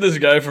didn't see this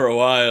guy for a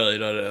while,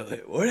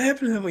 what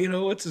happened to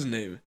him? What's his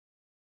name?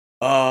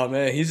 Oh,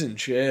 man, he's in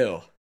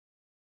jail.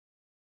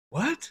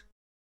 What? What's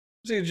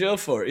he in jail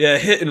for? Yeah,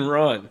 hit and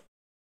run.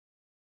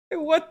 Hey,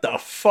 what the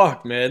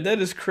fuck, man? That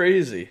is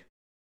crazy.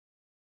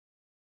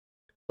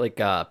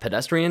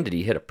 Pedestrian? Did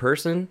he hit a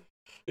person?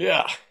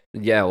 Yeah.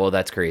 Yeah, well,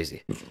 that's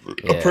crazy.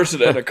 A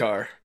person and a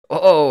car.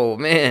 Oh,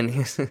 man.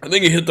 I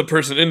think he hit the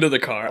person into the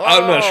car. Oh.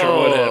 I'm not sure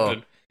what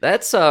happened.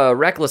 That's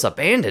reckless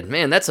abandon,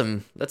 man. That's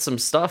some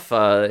stuff.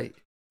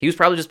 He was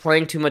probably just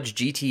playing too much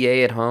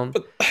GTA at home.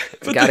 But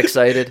got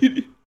excited.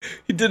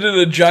 He did it in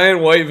a giant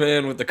white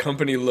van with the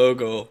company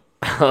logo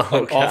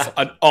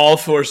on all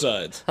four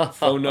sides.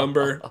 Phone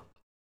number.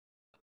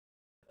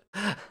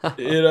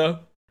 Yeah.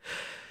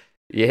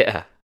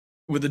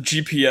 With a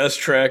GPS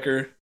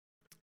tracker.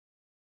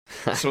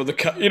 So the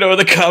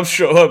cops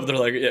show up, they're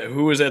like, "Yeah,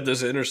 who was at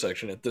this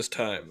intersection at this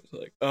time?" It's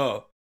like,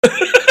 "Oh."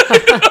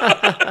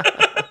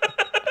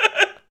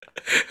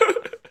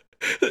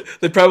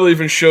 They probably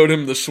even showed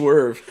him the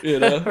swerve,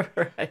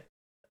 Right.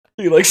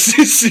 You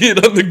see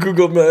it on the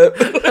Google map.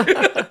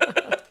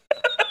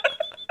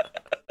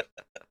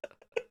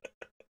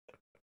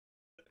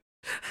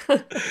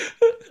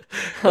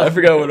 I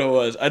forgot what it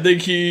was. I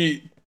think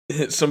he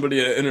hit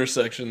somebody at an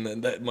intersection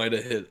that might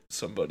have hit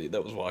somebody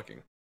that was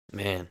walking.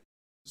 Man.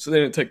 So they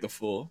didn't take the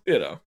full,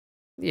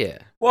 Yeah.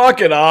 Walk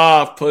it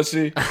off,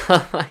 pussy.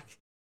 So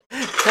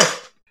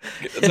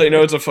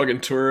it's a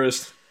fucking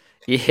tourist.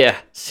 Yeah,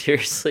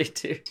 seriously,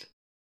 dude.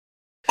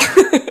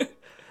 I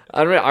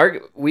don't know.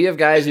 We have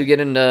guys who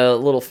get into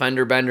little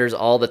fender benders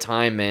all the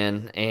time,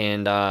 man,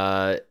 and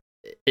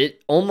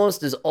it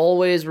almost is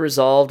always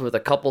resolved with a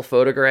couple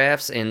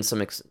photographs and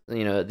some,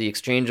 the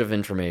exchange of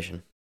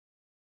information.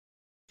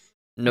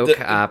 No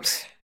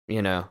cops,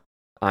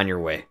 on your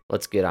way.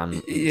 Let's get on.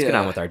 Let's get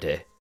on with our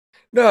day.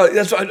 No,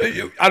 that's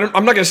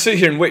I'm not gonna sit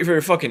here and wait for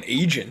your fucking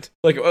agent.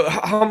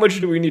 How much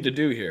do we need to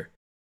do here?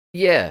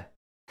 Yeah.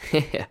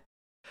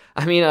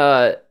 I mean,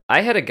 I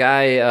had a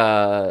guy,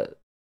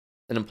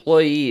 an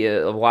employee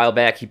a while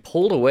back. He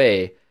pulled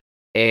away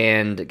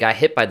and got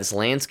hit by this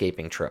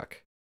landscaping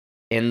truck.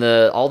 and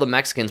all the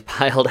Mexicans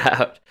piled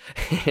out,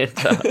 and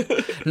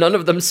none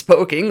of them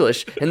spoke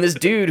English. And this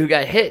dude who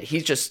got hit,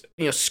 he's just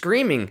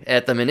screaming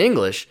at them in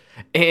English,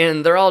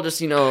 and they're all just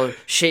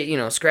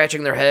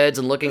scratching their heads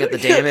and looking at the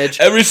damage.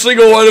 Every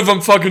single one of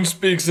them fucking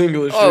speaks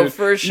English. Oh, dude.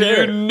 for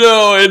sure. It,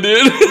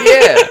 dude.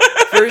 Yeah,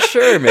 for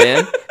sure,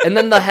 man. And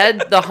then the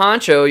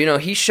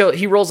honcho,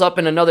 he rolls up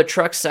in another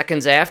truck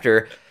seconds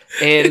after.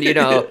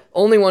 And,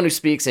 only one who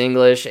speaks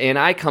English, and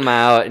I come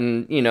out,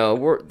 and,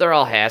 they're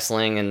all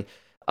hassling and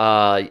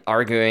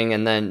arguing,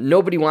 and then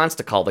nobody wants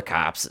to call the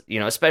cops,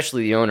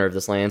 especially the owner of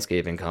this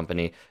landscaping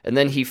company. And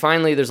then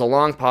there's a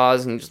long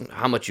pause, and just,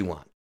 how much you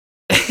want?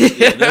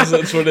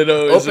 That's what it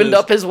always Opened is.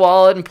 up his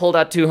wallet and pulled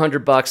out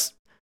 $200.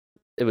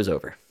 It was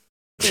over.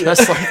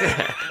 Just like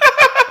that.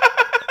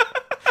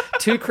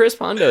 2 crisp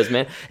hundos,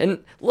 man.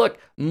 And look,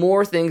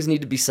 more things need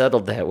to be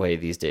settled that way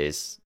these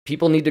days.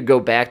 People need to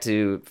go back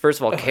to, first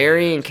of all,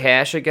 carrying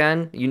cash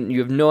again. You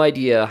have no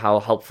idea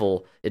how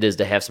helpful it is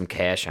to have some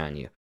cash on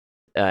you.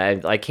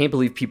 I can't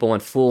believe people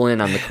went full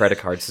in on the credit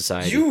card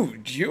society.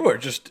 You are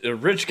just a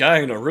rich guy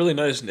in a really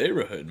nice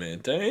neighborhood, man.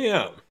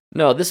 Damn.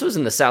 No, this was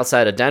in the south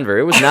side of Denver.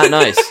 It was not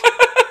nice.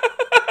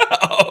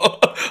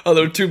 Oh,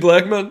 there were 2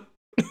 black men?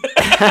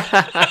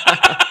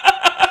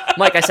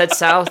 Mike, I said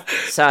south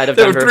side of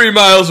they Denver. They were 3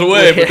 miles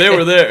away, but they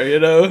were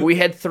there, We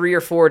had 3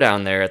 or 4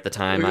 down there at the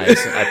time,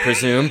 I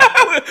presume.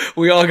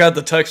 We all got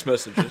the text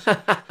messages.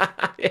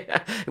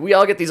 Yeah. We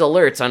all get these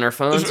alerts on our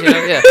phones,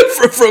 Yeah.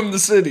 From the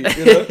city,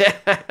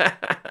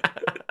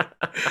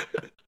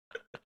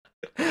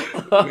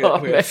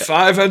 we had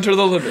 5 enter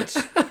the limits.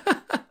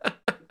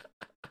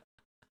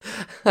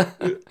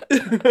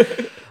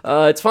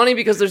 It's funny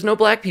because there's no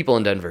black people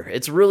in Denver.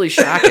 It's really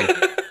shocking.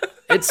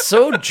 It's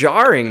so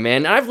jarring,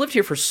 man. And I've lived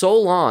here for so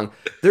long.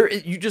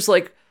 You just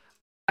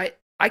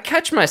I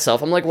catch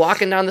myself. I'm like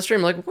walking down the street.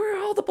 I'm like, where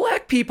are all the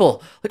black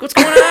people? Like, what's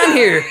going on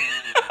here?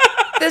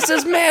 This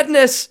is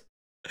madness.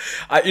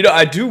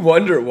 I do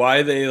wonder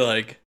why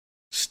they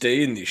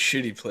stay in these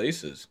shitty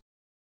places.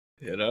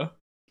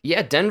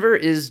 Yeah, Denver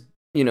is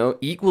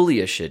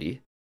equally as shitty.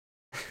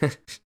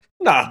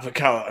 Nah, but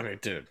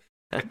dude,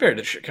 compared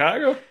to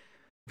Chicago,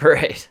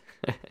 right?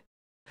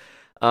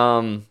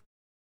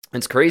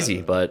 It's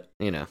crazy, but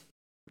yeah,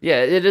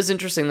 it is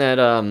interesting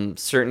that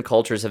certain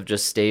cultures have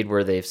just stayed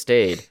where they've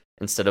stayed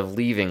instead of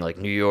leaving, like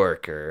New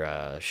York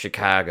or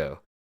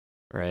Chicago,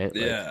 right?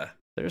 Yeah,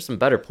 there's some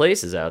better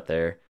places out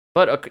there,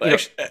 but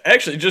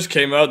actually, just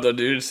came out though,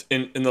 dude.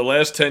 In the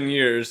last 10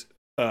 years,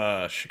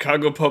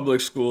 Chicago public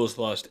schools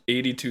lost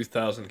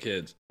 82,000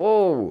 kids.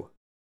 Whoa!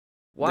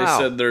 Wow. They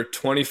said they're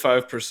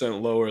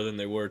 25% lower than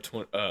they were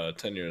 10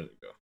 years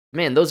ago.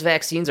 Man, those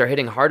vaccines are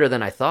hitting harder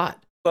than I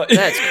thought.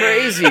 That's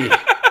crazy.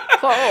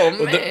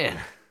 Oh, man.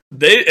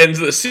 And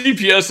the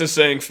CPS is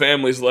saying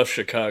families left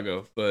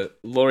Chicago, but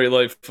Lori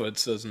Lightfoot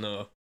says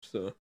no.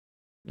 So,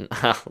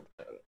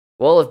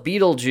 well, if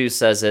Beetlejuice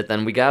says it,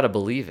 then we gotta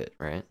believe it,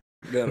 right?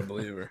 Gotta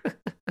believe her.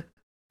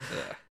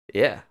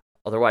 Yeah.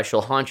 Otherwise,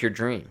 she'll haunt your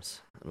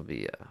dreams. It'll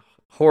be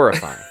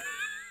horrifying.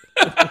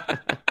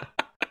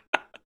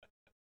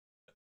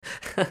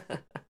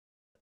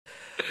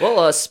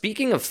 Well,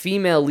 speaking of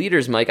female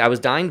leaders, Mike, I was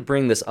dying to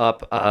bring this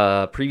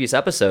up. Previous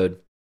episode,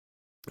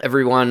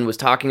 everyone was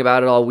talking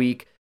about it all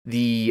week.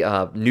 The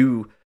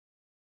new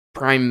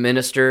Prime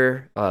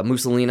Minister,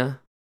 Mussolini.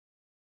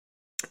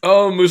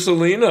 Oh,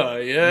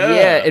 Mussolini, yeah.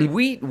 Yeah, and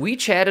we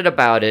chatted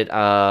about it,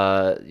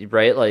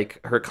 right? Like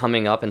her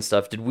coming up and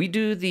stuff. Did we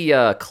do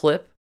the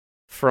clip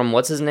from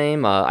what's his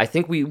name? I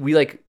think we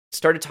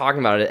started talking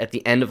about it at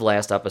the end of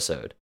last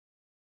episode.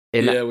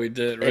 And yeah, we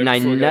did. Right, and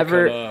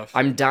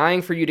I'm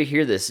dying for you to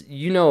hear this.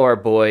 You know our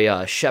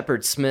boy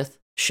Shepard Smith,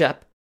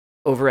 Shep,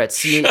 over at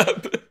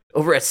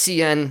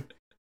CNBC.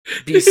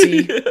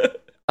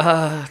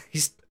 Yeah.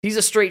 He's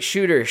a straight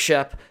shooter,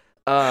 Shep.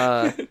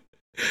 Man,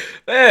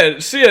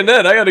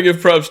 CNN, I gotta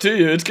give props to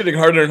you. It's getting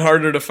harder and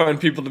harder to find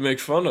people to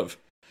make fun of.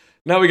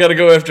 Now we gotta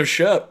go after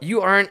Shep.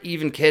 You aren't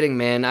even kidding,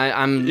 man.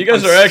 You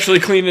guys are actually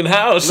cleaning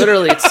house.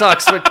 Literally, it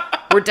sucks.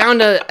 We're down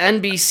to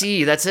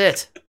NBC. That's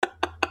it.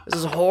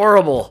 This is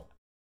horrible.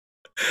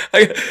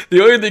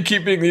 The only thing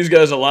keeping these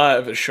guys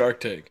alive is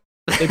Shark Tank.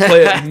 They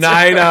play it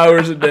 9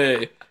 hours a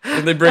day,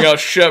 and they bring out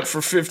Shep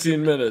for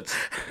 15 minutes.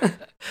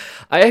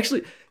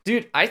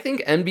 Dude, I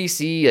think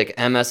NBC, like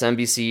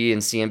MSNBC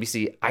and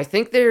CNBC, I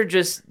think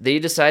they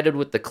decided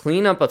with the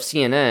cleanup of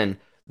CNN,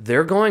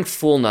 they're going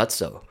full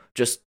nutso.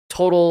 Just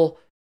total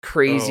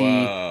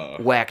crazy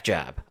whack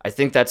job. I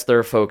think that's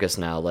their focus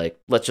now. Like,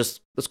 let's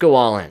go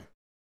all in.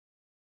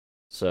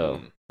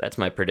 So that's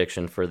my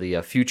prediction for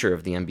the future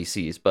of the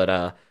NBCs.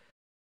 But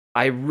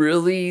I've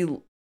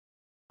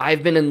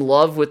been in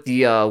love with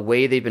the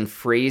way they've been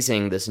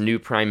phrasing this new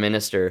prime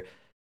minister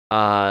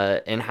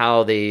and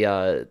how they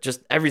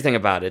just everything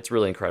about it. It's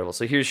really incredible.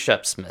 So here's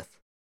Shep Smith.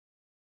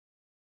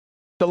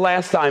 The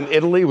last time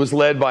Italy was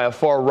led by a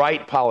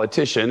far-right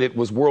politician, it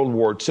was World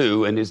War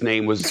II, and his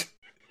name was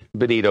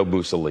Benito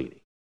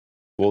Mussolini.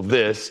 Well,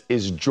 this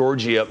is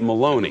Giorgia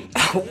Meloni.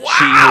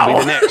 Wow. She will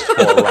be the next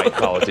far-right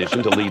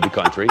politician to lead the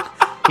country.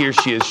 Here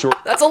she is short.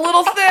 That's a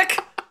little thick.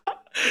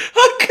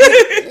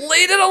 Okay.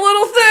 Laid it a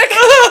little thick.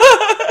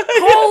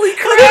 Holy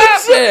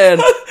crap, man.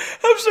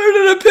 I'm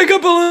starting to pick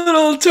up a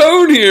little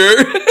tone here.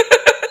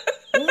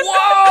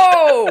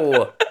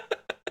 Whoa.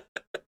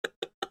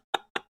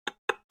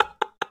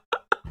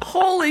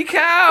 Holy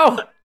cow.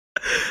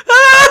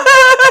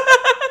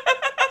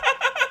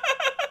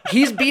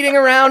 He's beating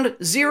around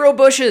 0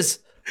 bushes.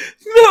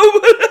 No,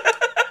 but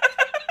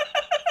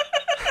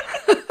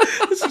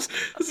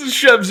this is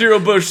Shep Zero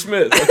Bush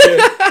Smith, okay?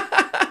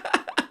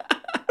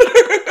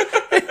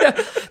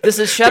 This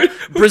is Shep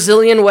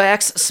Brazilian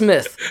Wax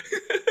Smith.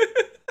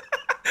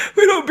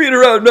 We don't beat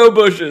around no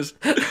bushes.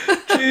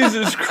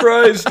 Jesus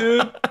Christ,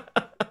 dude.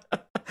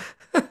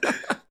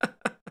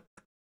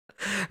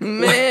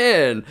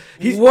 Man.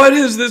 What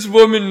has this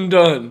woman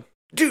done?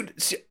 Dude,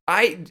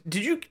 did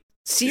you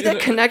see that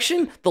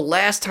connection? The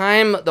last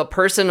time the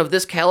person of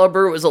this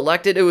caliber was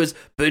elected, it was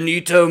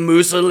Benito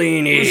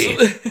Mussolini.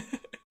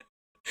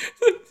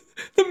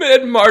 The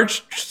man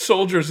marched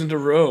soldiers into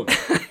Rome.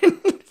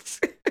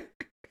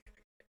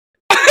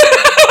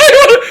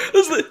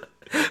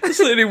 This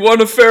lady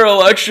won a fair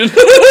election.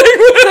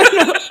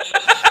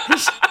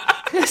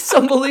 It's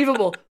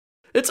unbelievable.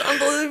 It's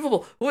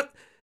unbelievable. What?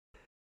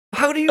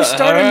 How do you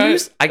start a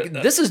news?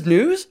 This is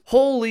news?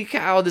 Holy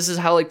cow, this is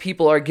how like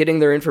people are getting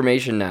their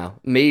information now.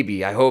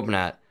 Maybe, I hope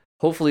not.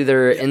 Hopefully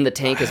they're in the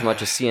tank as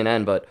much as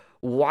CNN, but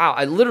wow,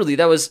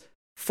 that was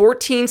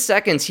 14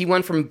 seconds. He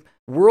went from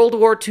World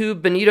War II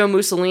Benito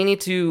Mussolini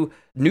to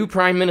new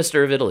Prime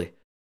Minister of Italy.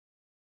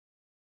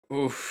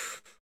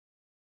 Oof.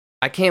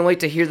 I can't wait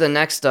to hear the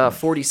next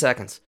 40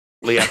 seconds.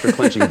 After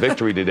clinching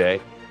victory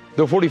today,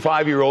 the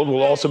 45-year-old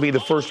will also be the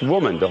first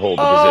woman to hold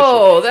the position.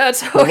 Oh,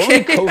 that's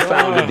okay. Meloni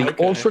co-founded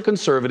the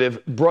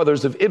ultra-conservative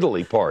Brothers of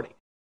Italy party.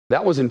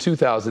 That was in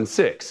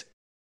 2006.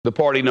 The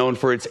party known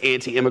for its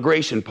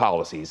anti-immigration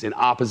policies in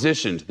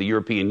opposition to the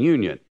European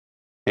Union.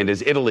 And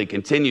as Italy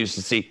continues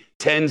to see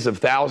tens of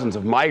thousands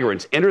of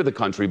migrants enter the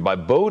country by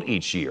boat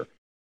each year,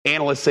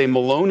 analysts say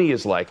Meloni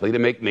is likely to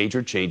make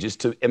major changes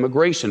to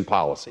immigration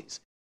policies.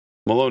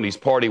 Meloni's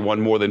party won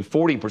more than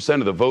 40%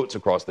 of the votes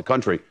across the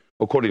country,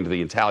 according to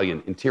the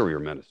Italian Interior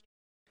Minister.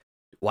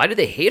 Why do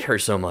they hate her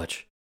so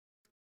much?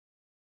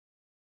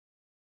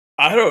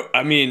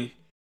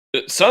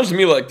 It sounds to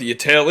me like the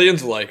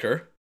Italians like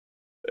her,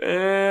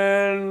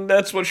 and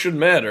that's what should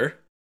matter,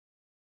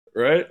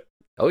 right?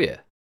 Oh, yeah.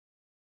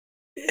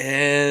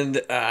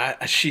 And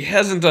she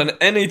hasn't done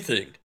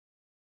anything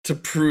to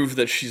prove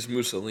that she's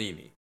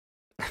Mussolini.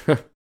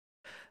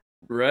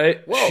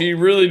 Right? Whoa. She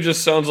really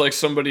just sounds like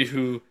somebody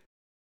who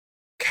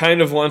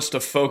kind of wants to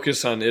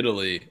focus on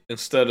Italy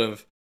instead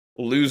of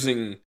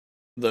losing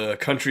the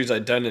country's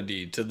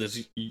identity to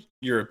this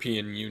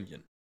European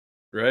Union.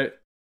 Right?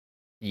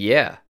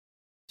 Yeah.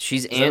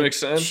 Does that make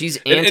sense? She's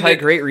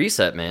anti-Great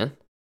Reset, man.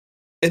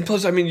 And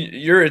plus,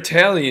 you're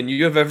Italian.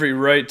 You have every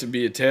right to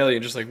be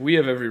Italian, just like we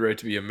have every right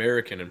to be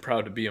American and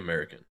proud to be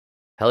American.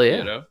 Hell yeah.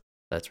 You know?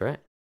 That's right.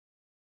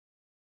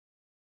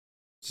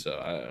 So,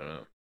 I don't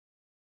know.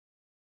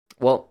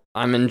 Well,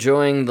 I'm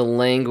enjoying the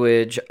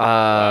language.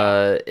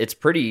 It's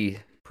pretty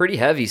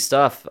heavy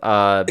stuff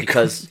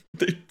because...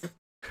 they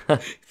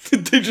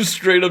just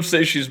straight up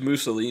say she's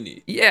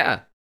Mussolini. Yeah.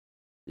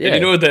 And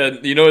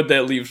you know what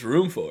that leaves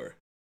room for?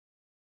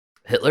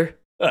 Hitler?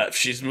 If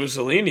she's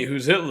Mussolini,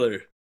 who's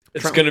Hitler?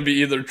 It's going to be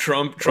either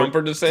Trump or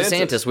DeSantis.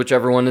 DeSantis,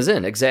 whichever one is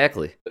in,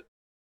 exactly.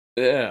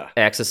 Yeah.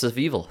 Axis of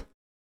evil.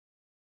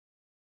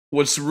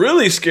 What's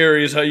really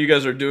scary is how you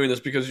guys are doing this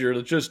because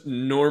you're just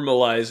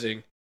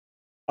normalizing.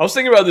 I was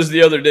thinking about this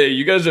the other day.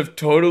 You guys have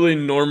totally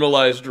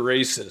normalized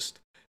racist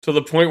to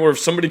the point where if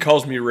somebody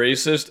calls me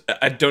racist,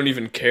 I don't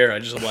even care. I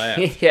just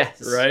laugh.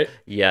 Yes. Right?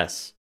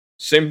 Yes.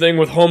 Same thing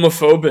with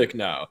homophobic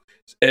now.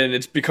 And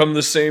it's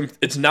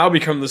now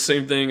become the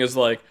same thing as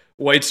like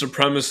white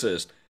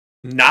supremacist,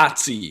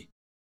 Nazi,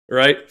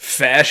 right?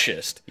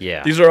 Fascist.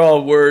 Yeah. These are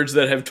all words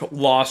that have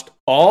lost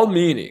all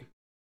meaning,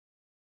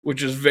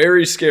 which is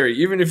very scary.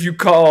 Even if you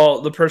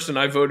call the person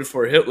I voted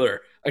for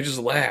Hitler, I just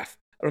laugh.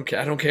 I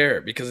don't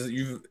care because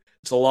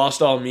it's a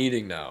lost all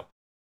meaning now,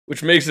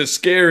 which makes it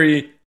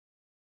scary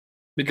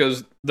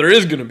because there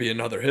is going to be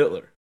another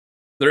Hitler.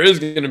 There is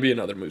going to be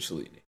another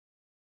Mussolini.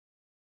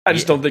 I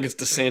just don't think it's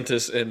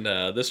DeSantis and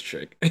this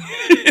chick.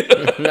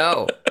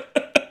 No.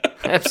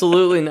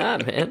 Absolutely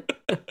not, man.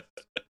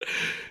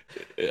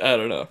 I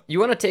don't know. You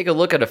want to take a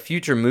look at a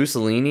future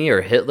Mussolini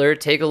or Hitler?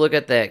 Take a look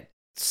at that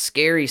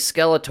scary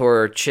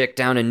Skeletor chick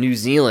down in New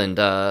Zealand,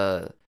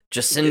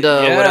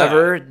 Jacinda,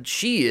 whatever.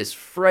 She is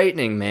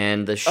frightening,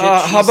 man. The shit.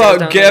 How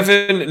about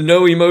Gavin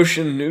No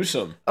Emotion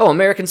Newsom? Oh,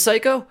 American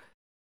Psycho?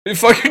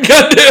 Fucking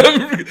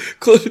goddamn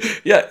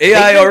close. Yeah,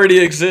 AI already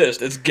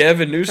exists. It's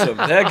Gavin Newsom.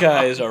 That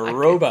guy is a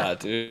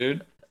robot,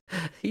 dude.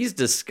 He's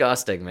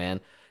disgusting,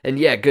 man. And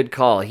yeah, good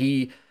call.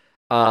 He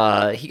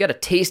got a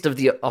taste of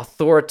the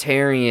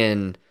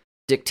authoritarian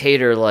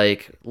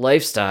dictator-like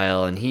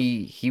lifestyle, and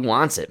he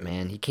wants it,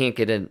 man. He can't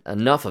get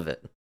enough of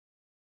it.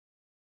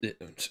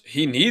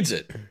 He needs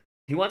it.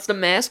 He wants to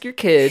mask your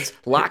kids,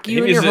 lock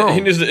you in your home.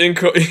 He needs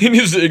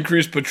to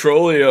increase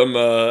petroleum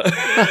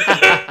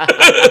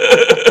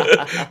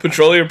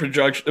petroleum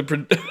production.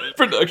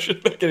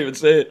 I can't even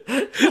say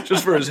it.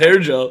 Just for his hair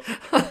gel.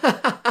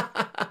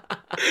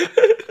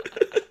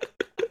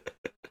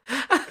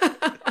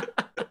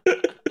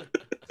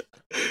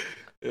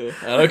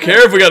 I don't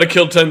care if we got to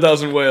kill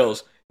 10,000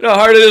 whales. You know how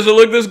hard it is to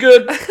look this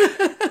good?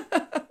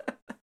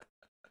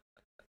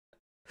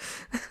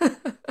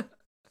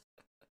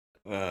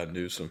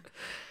 Newsom.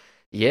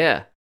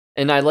 Yeah,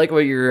 and I like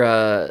what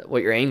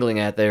you're angling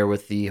at there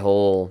with the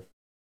whole.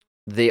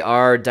 They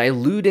are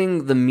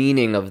diluting the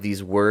meaning of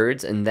these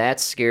words, and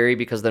that's scary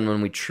because then when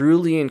we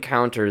truly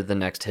encounter the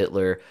next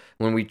Hitler,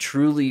 when we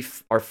truly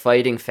are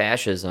fighting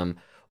fascism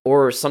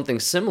or something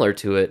similar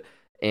to it,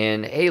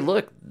 and hey,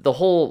 look, the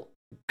whole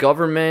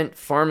government,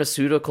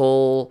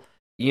 pharmaceutical,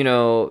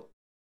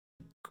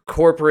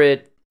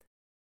 corporate,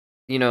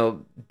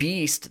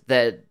 beast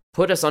that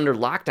put us under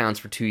lockdowns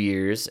for 2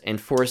 years and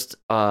forced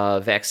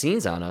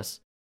vaccines on us,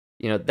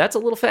 that's a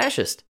little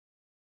fascist.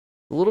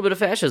 A little bit of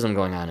fascism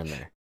going on in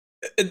there.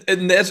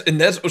 And that's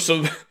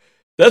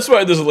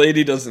why this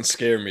lady doesn't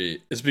scare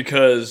me, is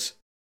because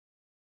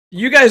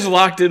you guys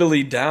locked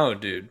Italy down,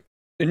 dude.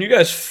 And you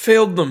guys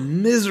failed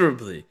them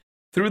miserably.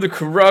 Through the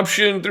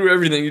corruption, through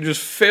everything. You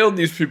just failed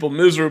these people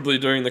miserably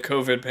during the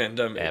COVID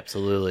pandemic.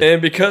 Absolutely. And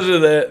because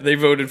of that, they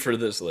voted for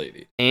this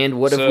lady. And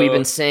what have we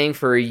been saying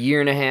for a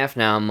year and a half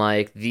now,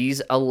 Mike?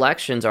 These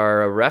elections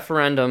are a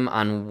referendum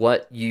on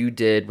what you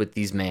did with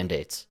these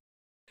mandates.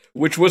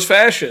 Which was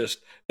fascist.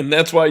 And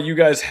that's why you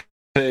guys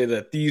say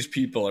that these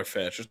people are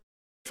fascist.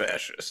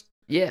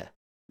 Yeah.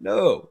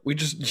 No, we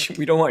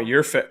don't want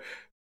your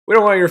we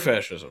don't want your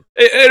fascism.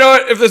 You know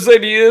what? If this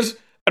lady is,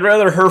 I'd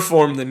rather her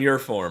form than your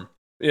form.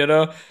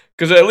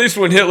 Because at least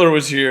when Hitler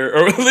was here,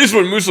 or at least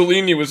when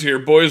Mussolini was here,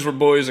 boys were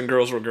boys and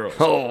girls were girls.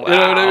 Oh, wow. You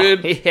know what I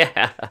mean?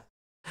 Yeah.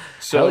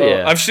 So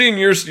yeah. I've seen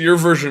your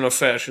version of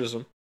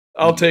fascism.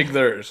 I'll take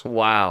theirs.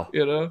 Wow.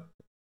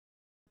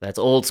 That's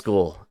old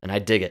school, and I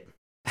dig it.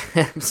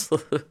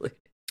 Absolutely.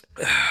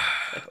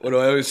 What do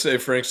I always say,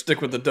 Frank? Stick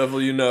with the devil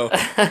you know.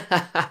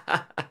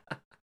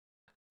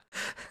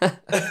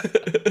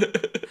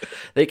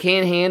 They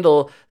can't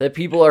handle that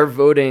people are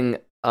voting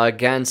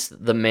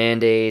against the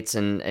mandates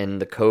and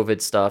the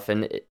COVID stuff,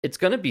 and it's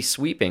going to be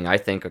sweeping, I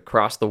think,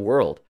 across the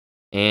world.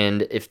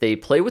 And if they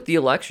play with the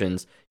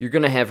elections, you're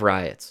going to have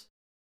riots.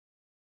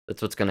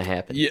 That's what's going to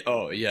happen. Yeah.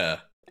 Oh, yeah.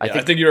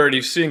 I think you're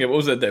already seeing it. What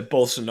was that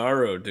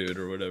Bolsonaro dude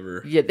or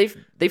whatever? Yeah,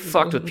 they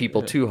fucked with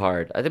people too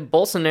hard. I think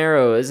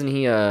Bolsonaro, isn't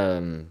he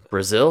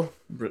Brazil?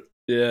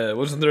 Yeah,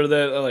 wasn't there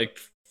that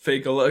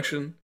fake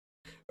election?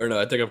 Or no,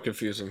 I think I'm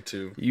confusing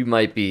too. You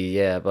might be,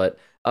 yeah, but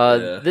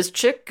this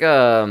chick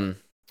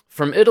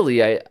from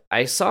Italy,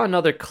 I saw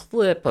another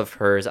clip of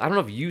hers. I don't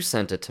know if you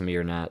sent it to me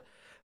or not,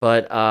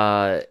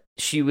 but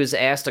she was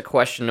asked a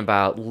question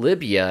about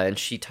Libya, and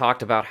she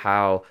talked about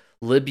how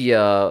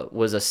Libya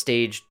was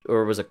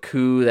a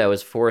coup that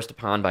was forced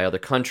upon by other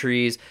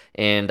countries,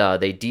 and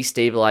they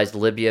destabilized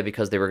Libya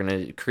because they were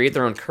going to create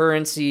their own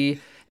currency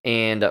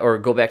or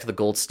go back to the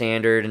gold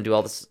standard and do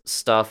all this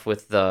stuff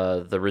with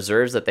the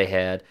reserves that they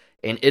had.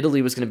 And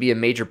Italy was going to be a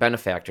major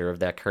benefactor of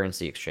that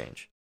currency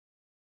exchange.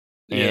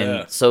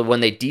 And so when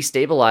they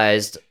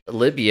destabilized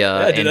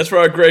Libya... Yeah, that's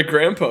where our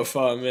great-grandpa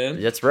fought, man.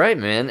 That's right,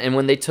 man. And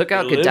when they took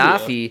out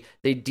Gaddafi,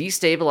 they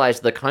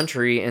destabilized the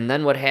country, and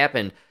then what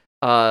happened?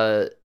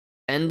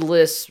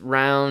 Endless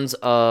rounds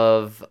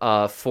of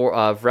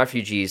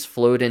refugees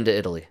flowed into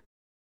Italy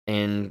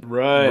and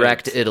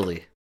wrecked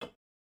Italy.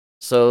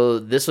 So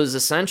this was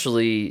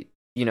essentially,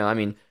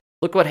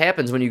 look what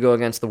happens when you go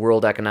against the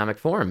World Economic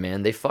Forum,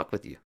 man. They fuck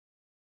with you.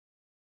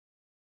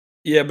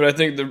 Yeah, but I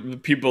think the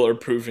people are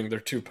proving they're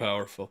too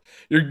powerful.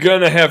 You're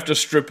gonna have to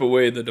strip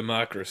away the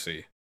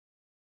democracy,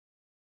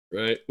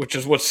 right? Which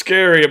is what's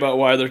scary about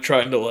why they're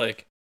trying to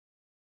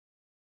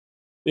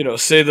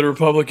say the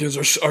Republicans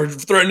are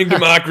threatening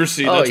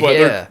democracy. That's why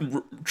they're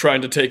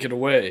trying to take it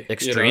away.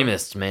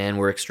 Extremists, man.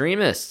 We're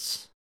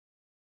extremists.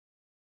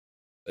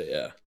 But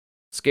yeah.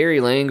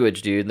 Scary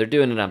language, dude. They're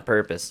doing it on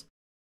purpose.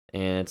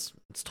 And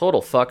it's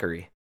total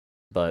fuckery.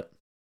 But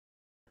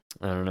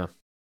I don't know.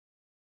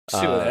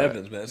 See what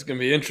happens, man. It's going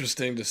to be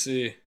interesting to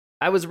see.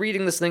 I was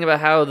reading this thing about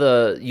how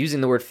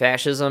using the word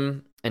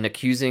fascism and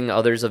accusing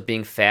others of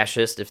being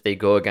fascist if they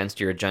go against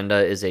your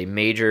agenda is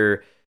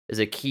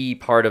a key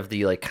part of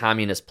the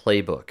communist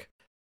playbook.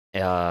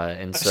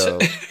 And so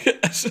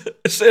I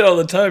say it all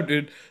the time,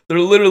 dude.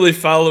 They're literally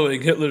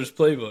following Hitler's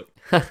playbook.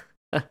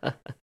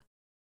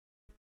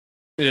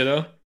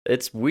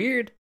 It's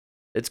weird.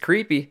 It's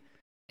creepy.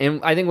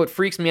 And I think what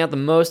freaks me out the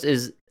most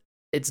is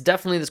it's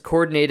definitely this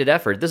coordinated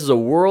effort. This is a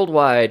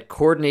worldwide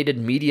coordinated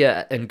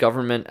media and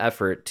government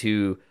effort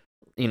to,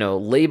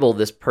 label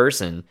this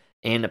person.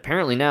 And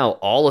apparently now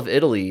all of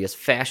Italy is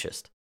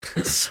fascist.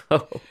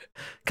 So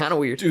kind of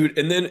weird, dude.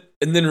 And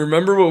then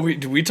remember what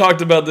we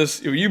talked about this.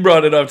 You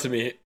brought it up to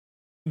me.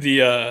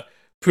 The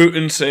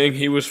Putin saying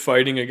he was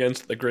fighting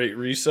against the Great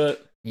Reset.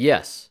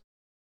 Yes.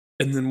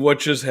 And then what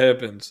just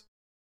happens?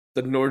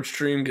 the Nord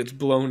Stream gets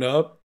blown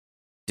up.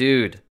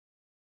 Dude,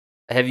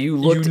 have you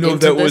looked into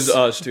that this? Was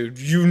us, dude.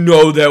 You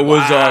know that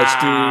was us,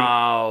 dude.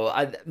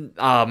 Wow.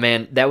 Oh,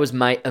 man. That was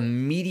my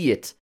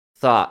immediate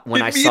thought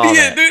when I saw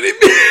that. Dude.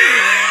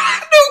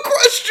 No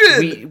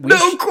question.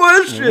 No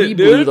question, We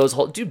blew those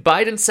whole... Dude,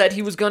 Biden said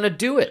he was going to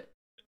do it.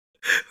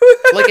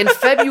 Like in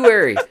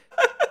February.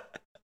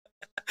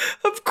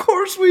 Of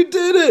course we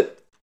did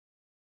it.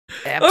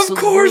 Absolutely.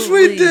 Of course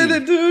we did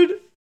it, dude.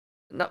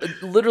 No,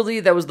 literally,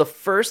 that was the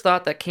first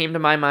thought that came to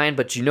my mind.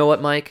 But you know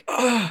what, Mike?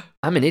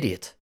 I'm an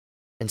idiot.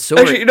 And so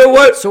actually, you know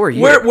what? So are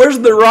you. Where's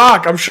The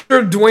Rock? I'm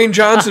sure Dwayne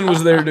Johnson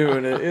was there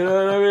doing it. You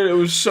know what I mean? It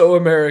was so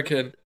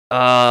American.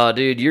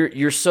 Dude,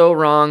 you're so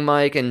wrong,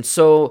 Mike, and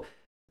so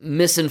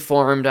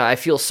misinformed. I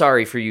feel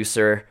sorry for you,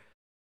 sir.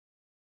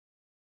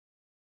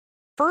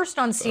 First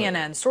on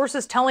CNN,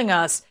 sources telling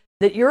us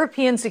that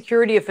European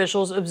security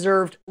officials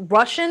observed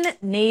Russian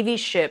Navy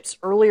ships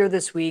earlier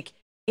this week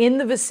in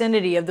the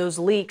vicinity of those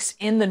leaks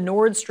in the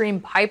Nord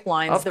Stream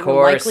pipelines that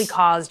were likely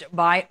caused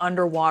by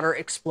underwater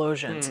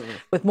explosions.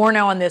 With more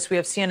now on this, we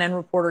have CNN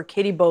reporter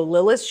Katie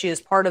Bowe-Lillis. She is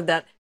part of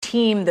that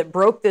team that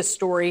broke this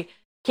story.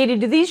 Katie,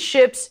 do these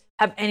ships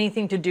have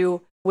anything to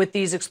do with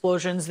these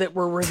explosions that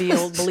were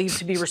believed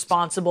to be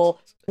responsible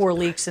for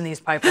leaks in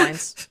these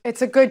pipelines?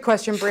 It's a good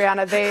question,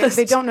 Brianna.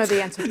 They don't know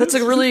the answer. That's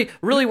a really,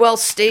 really well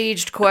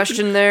staged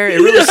question there. It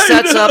really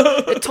sets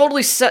up. It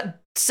totally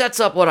sets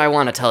up what I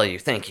want to tell you.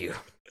 Thank you.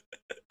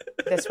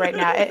 This right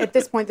now. At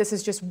this point, this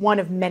is just one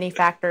of many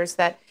factors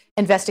that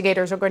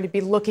investigators are going to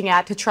be looking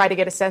at to try to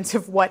get a sense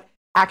of what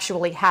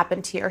actually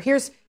happened here.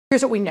 Here's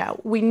what we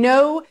know. We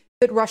know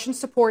that Russian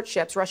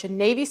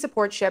Navy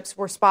support ships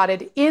were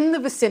spotted in the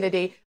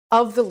vicinity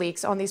of the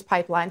leaks on these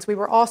pipelines. We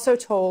were also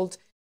told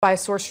by a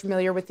source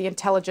familiar with the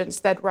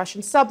intelligence that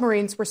Russian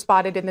submarines were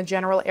spotted in the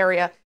general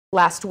area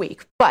last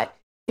week. But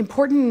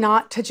important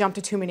not to jump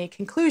to too many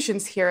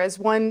conclusions here. As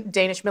one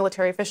Danish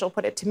military official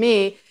put it to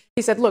me,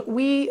 he said, look,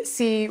 we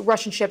see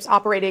Russian ships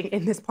operating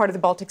in this part of the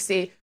Baltic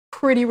Sea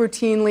pretty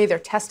routinely. They're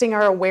testing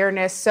our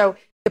awareness. So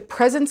the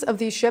presence of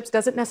these ships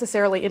doesn't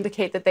necessarily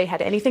indicate that they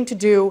had anything to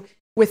do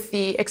with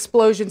the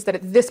explosions that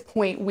at this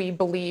point we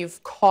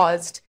believe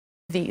caused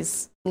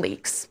these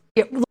leaks.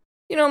 You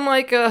know,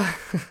 Mike,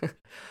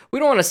 we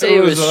don't want to say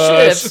it was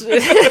ships.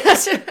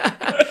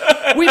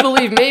 We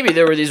believe maybe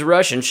there were these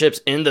Russian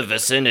ships in the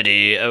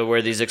vicinity of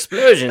where these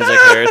explosions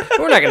occurred.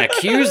 We're not going to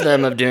accuse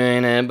them of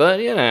doing it, but,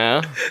 you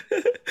know.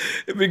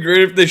 It'd be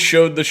great if they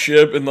showed the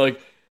ship and, like,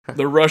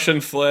 the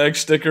Russian flag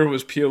sticker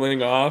was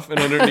peeling off and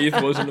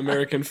underneath was an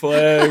American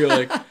flag.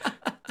 Like,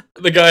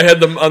 the guy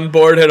on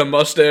board had a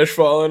mustache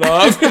falling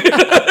off.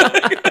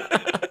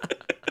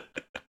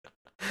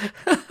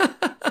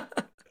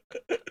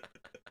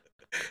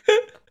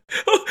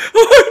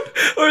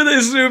 Or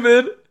they zoom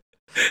in,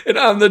 and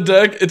on the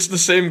deck, it's the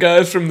same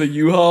guys from the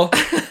U-Haul.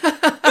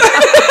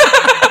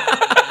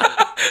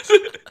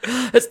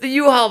 It's the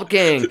U-Haul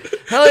gang.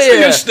 Hell So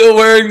yeah. you're still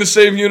wearing the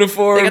same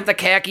uniform. They got the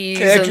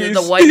khakis. And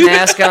the white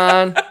mask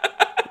on.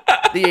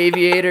 The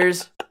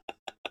aviators.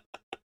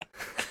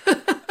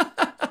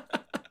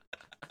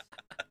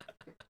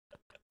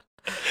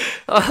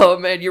 Oh,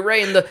 man, you're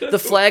right. And the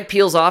flag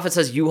peels off. It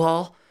says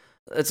U-Haul.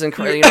 That's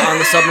incredible. On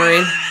the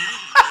submarine.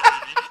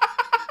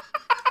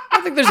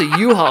 I think there's a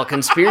U-Haul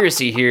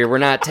conspiracy here we're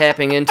not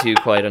tapping into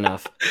quite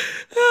enough.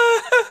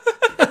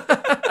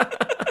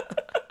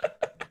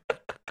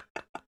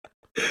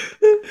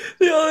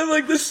 They all have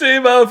like the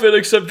same outfit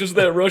except just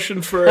that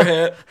Russian fur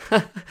hat.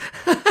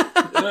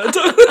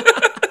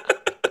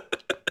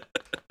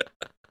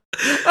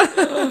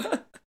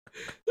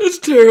 That's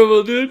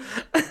terrible, dude.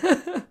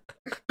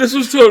 This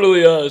was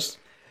totally us.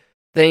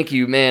 Thank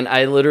you, man.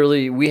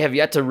 We have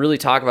yet to really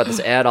talk about this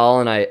at all,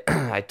 and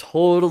I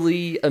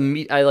totally,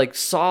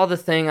 saw the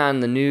thing on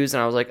the news,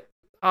 and I was like,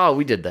 oh,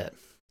 we did that.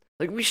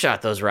 Like, we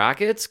shot those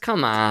rockets.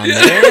 Come on,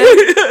 man.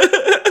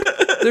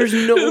 There's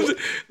no.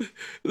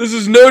 This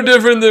is no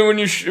different than when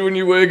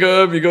you wake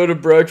up, you go to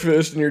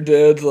breakfast, and your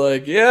dad's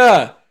like,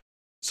 yeah,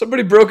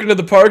 somebody broke into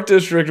the park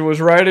district and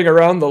was riding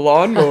around the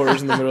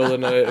lawnmowers in the middle of the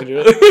night, and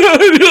you're like,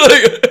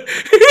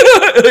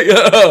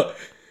 oh.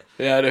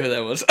 Yeah, I know who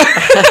that was.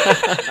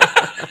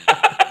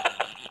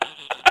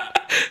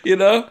 You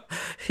know?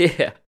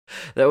 Yeah,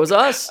 that was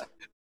us.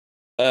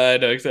 I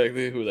know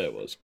exactly who that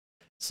was.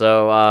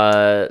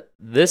 So,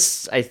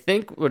 this, I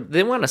think,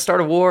 they want to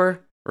start a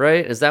war,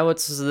 right? Is that what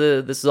this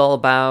is all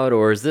about?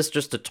 Or is this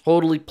just to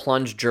totally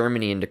plunge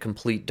Germany into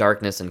complete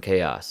darkness and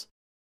chaos?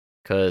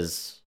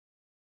 Because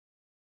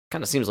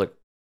kind of seems like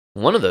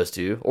one of those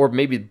two, or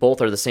maybe both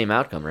are the same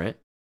outcome, right?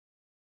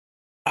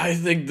 I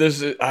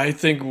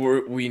think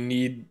we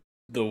need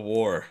the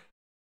war.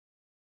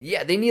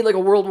 Yeah, they need like a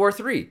World War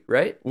III,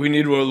 right? We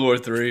need World War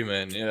III,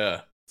 man,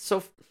 yeah.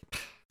 So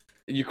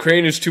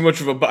Ukraine is too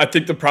much of a... I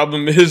think the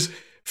problem is,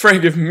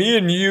 Frank, if me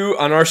and you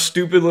on our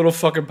stupid little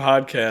fucking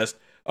podcast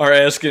are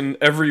asking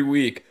every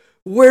week,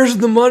 where's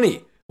the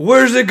money?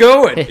 Where's it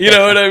going? You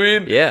know what I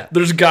mean? Yeah.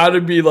 There's got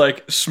to be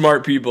like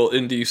smart people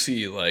in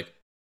DC like,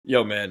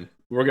 yo, man,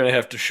 we're going to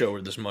have to show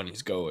where this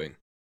money's going.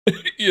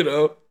 You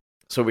know?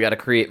 So we got to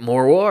create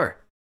more war.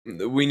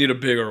 We need a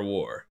bigger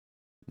war.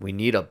 We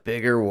need a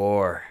bigger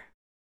war.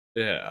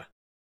 Yeah.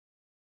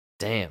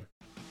 Damn.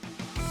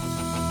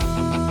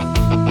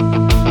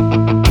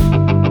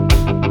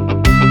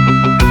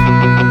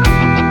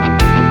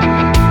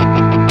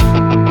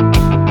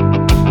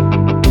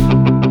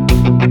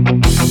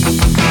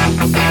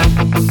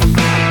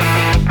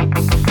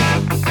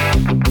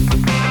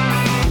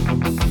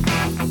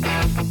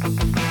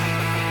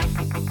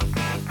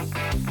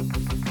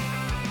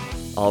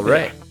 All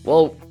right.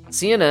 Well,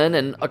 CNN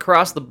and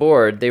across the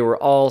board, they were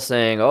all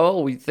saying,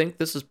 "Oh, we think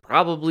this is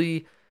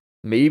probably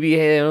maybe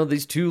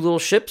these two little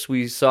ships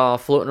we saw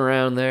floating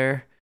around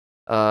there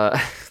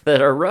that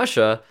are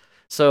Russia."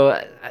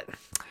 So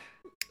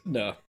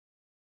no,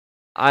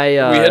 we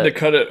had to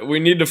cut it. We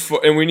need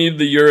and we need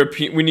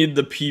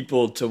the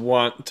people to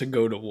want to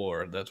go to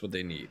war. That's what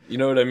they need. You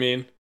know what I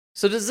mean?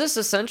 So does this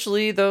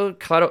essentially though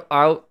cut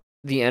out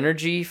the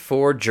energy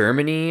for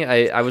Germany?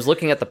 I was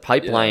looking at the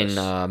pipeline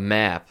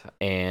map,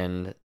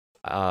 and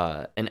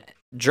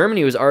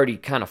Germany was already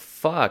kind of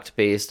fucked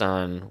based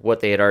on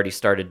what they had already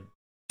started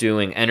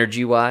doing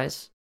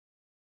energy-wise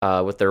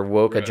with their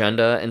woke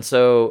agenda. And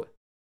so,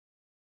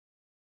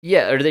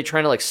 yeah, are they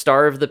trying to like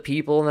starve the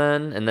people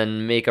and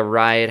then make a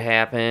riot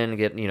happen,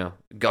 get,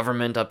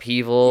 government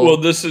upheaval? Well,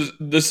 this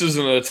is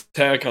an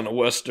attack on a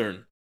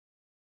Western.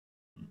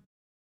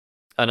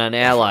 On an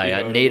ally,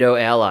 a NATO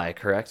ally,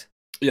 correct?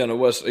 Yeah,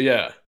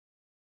 yeah.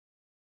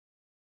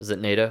 Is it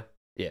NATO?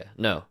 Yeah.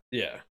 No.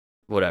 Yeah.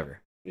 Whatever.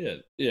 Yeah.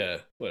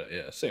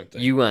 Same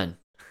thing. UN.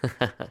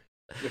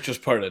 Which is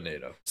part of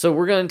NATO. So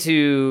we're going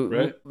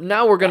to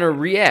now we're going to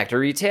react or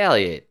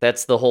retaliate.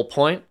 That's the whole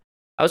point.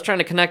 I was trying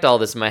to connect all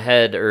this in my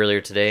head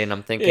earlier today, and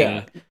I'm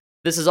thinking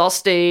this is all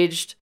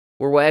staged.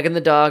 We're wagging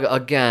the dog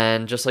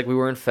again, just like we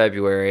were in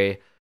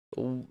February.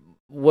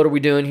 What are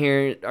we doing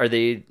here? Are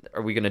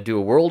we going to do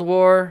a world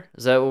war?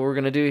 Is that what we're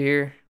going to do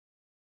here?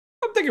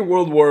 I'm thinking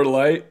World War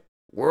Light.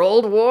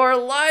 World War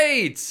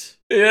Light.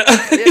 Yeah.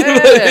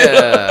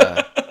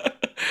 Yeah.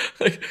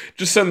 Like,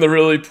 just send the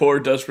really poor,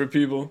 desperate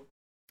people.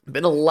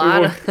 Been a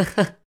lot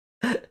of...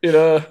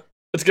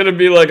 it's going to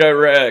be like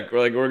Iraq.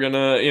 We're going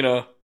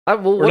to,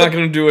 we're not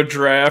going to do a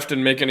draft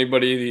and make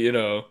anybody,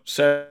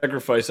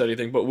 sacrifice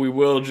anything, but we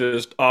will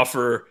just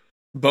offer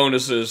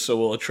bonuses, so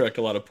we'll attract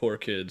a lot of poor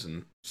kids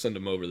and send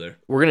them over there.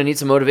 We're going to need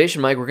some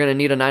motivation, Mike. We're going to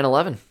need a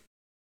 9/11.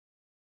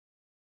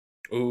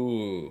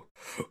 Ooh.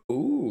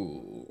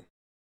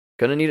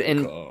 Gonna need it.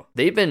 And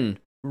they've been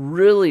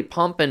really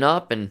pumping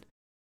up and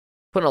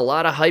putting a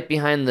lot of hype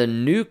behind the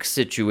nuke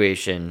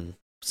situation.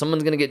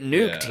 Someone's gonna get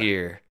nuked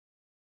here.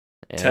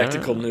 Yeah.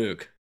 Tactical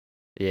nuke.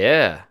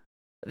 Yeah.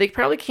 They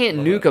probably can't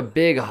nuke a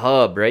big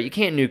hub, right? You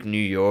can't nuke New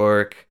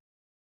York.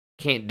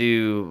 Can't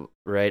do,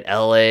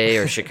 LA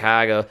or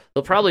Chicago.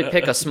 They'll probably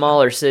pick a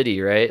smaller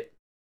city, right?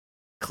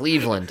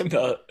 Cleveland.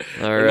 They're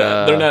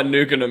not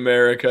nuking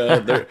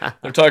America.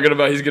 They're talking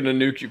about he's gonna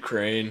nuke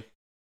Ukraine.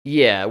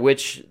 Yeah,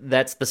 which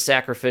that's the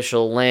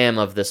sacrificial lamb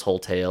of this whole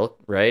tale,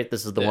 right?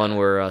 This is the one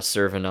we're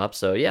serving up.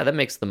 So yeah, that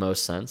makes the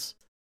most sense.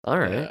 All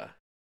right,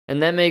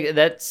 and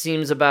that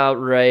seems about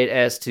right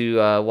as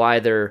to why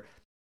they're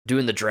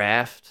doing the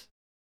draft.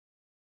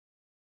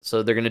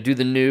 So they're gonna do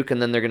the nuke, and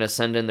then they're gonna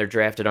send in their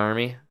drafted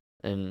army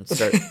and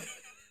start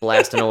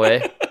blasting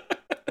away.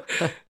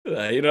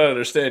 You don't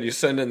understand. You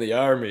send in the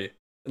army,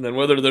 and then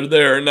whether they're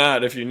there or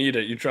not, if you need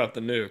it, you drop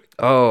the nuke.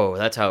 Oh,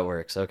 that's how it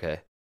works.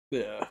 Okay.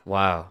 Yeah.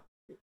 Wow.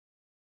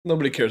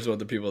 Nobody cares about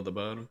the people at the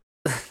bottom.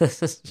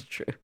 This is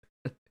true.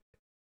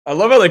 I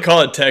love how they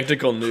call it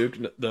tactical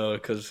nuke, though,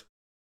 because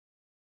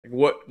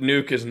what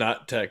nuke is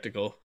not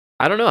tactical?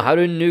 I don't know. How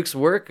do nukes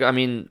work? I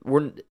mean,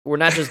 we're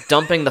not just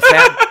dumping the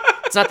fat.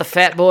 It's not the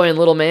fat boy and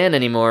little man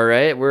anymore,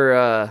 right? We're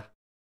Oh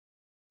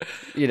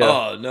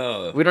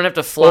no. We don't have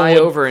to fly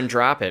over and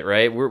drop it,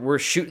 right? We're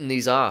shooting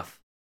these off,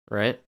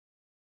 right?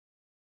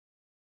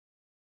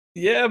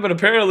 Yeah, but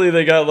apparently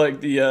they got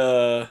like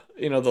the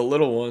the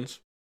little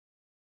ones.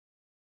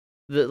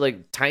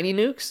 The tiny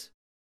nukes?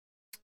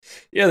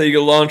 Yeah, that you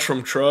can launch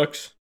from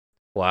trucks.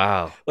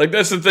 Wow.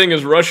 That's the thing,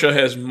 is Russia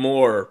has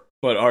more,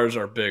 but ours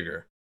are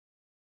bigger.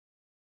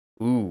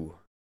 Ooh.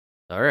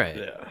 All right.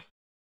 Yeah.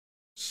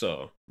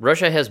 So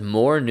Russia has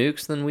more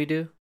nukes than we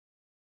do?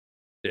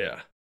 Yeah.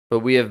 But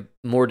we have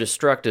more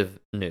destructive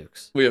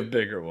nukes. We have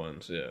bigger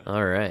ones, yeah.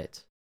 All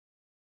right.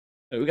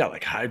 We got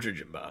like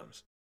hydrogen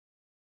bombs.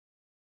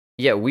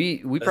 Yeah,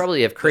 we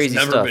probably have crazy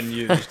never stuff. Been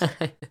used.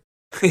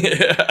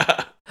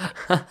 Yeah.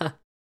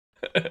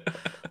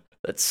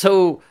 That's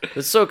so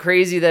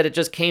crazy that it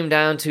just came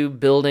down to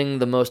building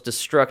the most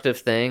destructive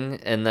thing,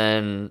 and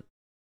then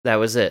that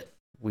was it.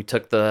 We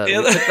took the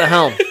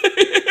helm.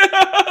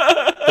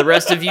 The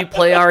rest of you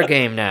play our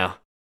game now.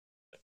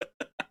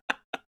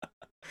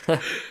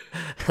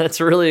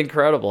 That's really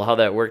incredible how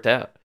that worked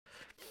out.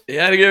 You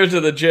had to give it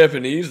to the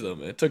Japanese, though,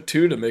 man. It took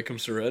 2 to make them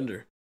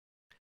surrender.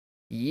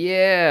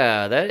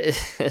 Yeah, that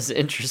is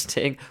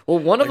interesting. Well,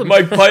 one of them...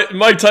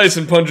 Mike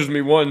Tyson punches me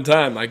 1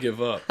 time, I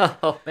give up.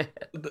 Oh, man.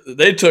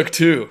 They took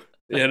 2,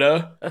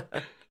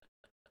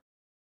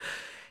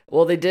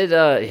 Well, they did.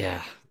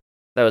 Yeah,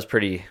 that was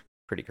pretty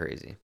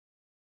crazy.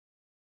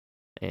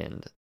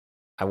 And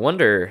I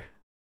wonder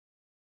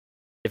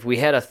if we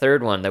had a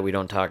third one that we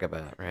don't talk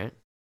about, right?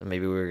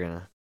 Maybe we were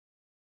gonna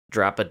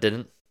drop it,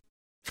 didn't?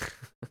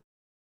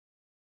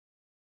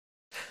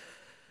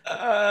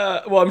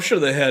 Well, I'm sure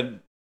they had.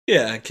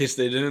 Yeah, in case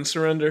they didn't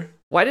surrender.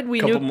 Why did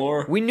we nuke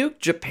more? We nuked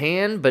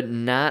Japan, but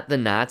not the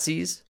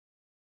Nazis?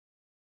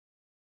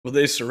 Well,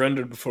 they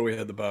surrendered before we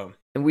had the bomb.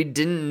 And we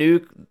didn't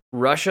nuke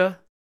Russia?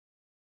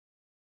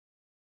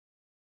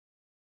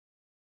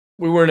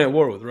 We weren't at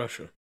war with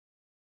Russia.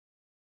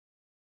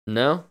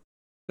 No?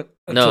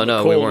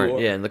 No, we weren't.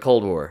 War. Yeah, in the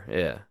Cold War,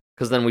 yeah.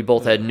 Because then we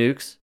both had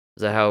nukes?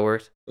 Is that how it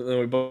worked? And then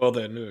we both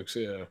had nukes,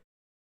 yeah.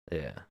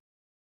 Yeah.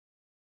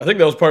 I think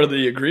that was part of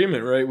the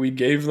agreement, right? We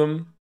gave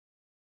them...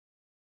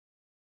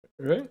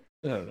 Right?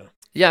 I don't know.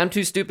 Yeah, I'm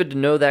too stupid to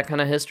know that kind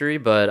of history,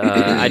 but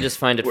I just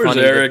find it Where's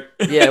funny. Eric?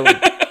 Yeah,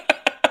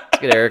 let's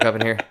get Eric up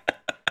in here.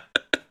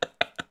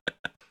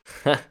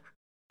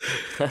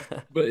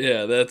 But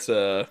yeah, that's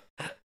they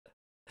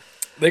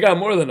got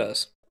more than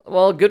us.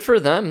 Well, good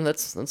for them.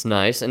 That's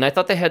nice. And I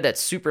thought they had that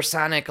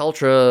supersonic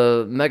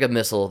ultra mega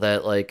missile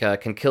that like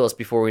can kill us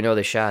before we know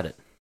they shot it.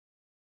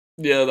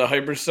 Yeah, the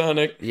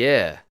hypersonic.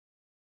 Yeah.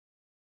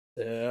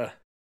 Yeah.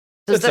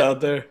 It's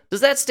out there. Does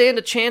that stand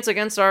a chance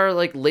against our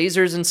like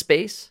lasers in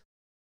space?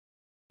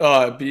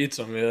 Oh, it beats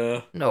them,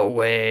 yeah. No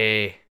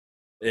way.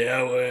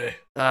 Yeah, way.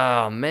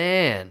 Oh,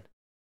 man.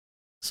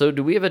 So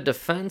do we have a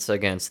defense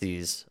against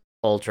these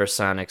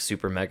ultrasonic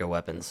super mega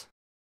weapons?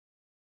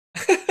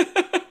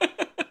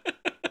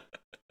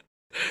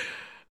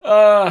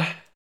 I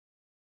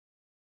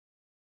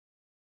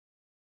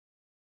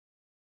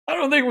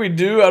don't think we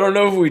do. I don't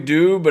know if we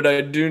do, but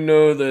I do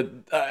know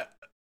that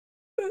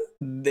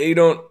they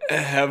don't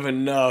have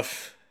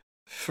enough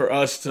for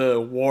us to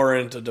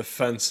warrant a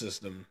defense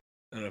system.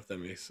 I don't know if that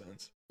makes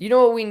sense. You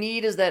know what we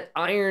need is that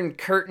iron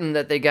curtain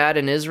that they got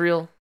in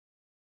Israel?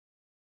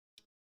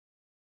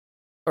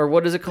 Or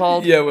what is it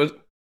called? Yeah,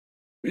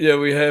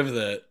 we have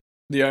that.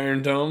 The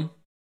Iron Dome.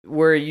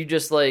 Where you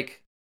just,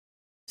 like,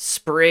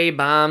 spray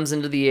bombs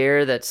into the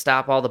air that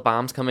stop all the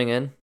bombs coming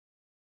in?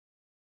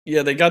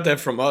 Yeah, they got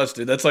that from us,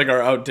 dude. That's like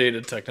our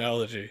outdated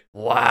technology.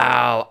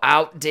 Wow,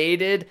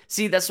 outdated?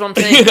 See, that's what I'm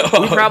saying.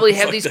 We probably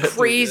have these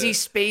crazy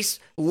space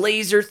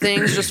laser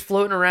things just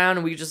floating around,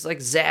 and we just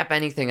like zap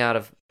anything out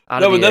of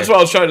No, but that's what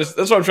I was trying to.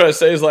 That's what I'm trying to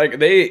say is like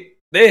they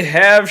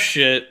have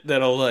shit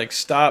that'll like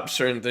stop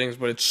certain things,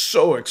 but it's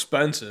so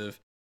expensive.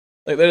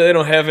 Like they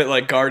don't have it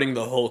like guarding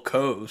the whole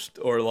coast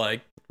or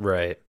like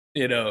right,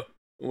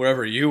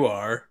 wherever you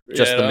are.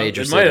 Just the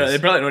major cities. They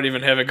probably don't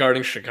even have it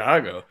guarding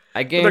Chicago.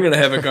 They're going to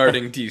have it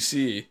guarding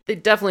D.C. They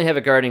definitely have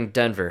it guarding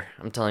Denver.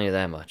 I'm telling you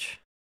that much.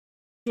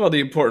 Well, the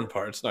important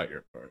part's not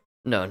your part.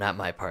 No, not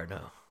my part, no.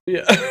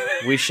 Yeah.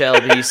 We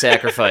shall be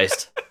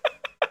sacrificed.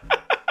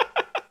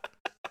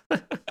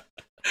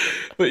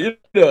 But you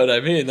know what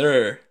I mean?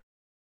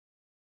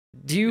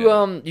 Do you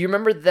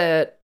remember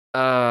that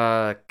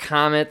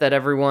comet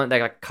that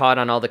got caught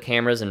on all the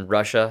cameras in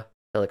Russia?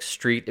 That like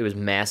streaked, it was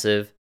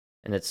massive.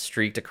 And it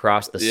streaked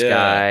across the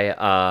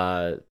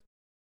sky.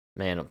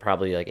 Man,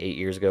 probably like 8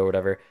 years ago or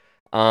whatever.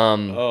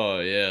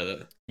 Oh yeah.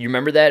 You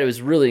remember that? It was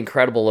really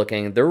incredible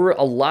looking. There were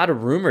a lot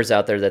of rumors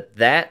out there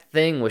that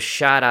thing was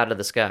shot out of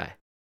the sky.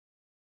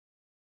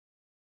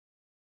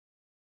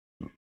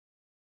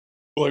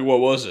 Like what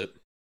was it?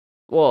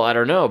 Well, I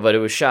don't know, but it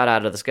was shot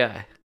out of the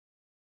sky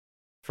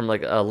from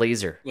like a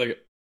laser. Like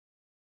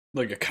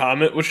a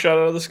comet was shot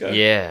out of the sky?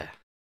 Yeah.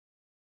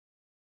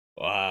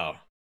 Wow.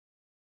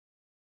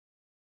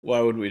 Why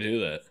would we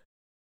do that?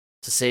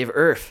 To save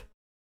Earth.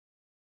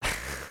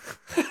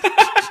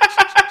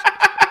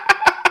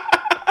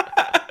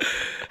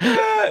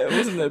 It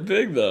wasn't that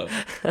big, though.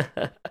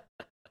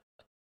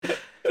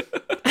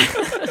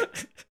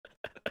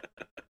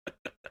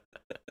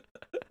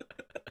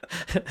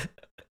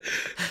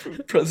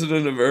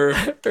 President of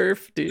Earth.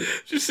 Earth, dude.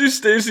 Did you see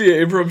Stacey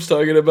Abrams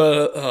talking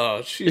about... Oh,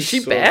 Is she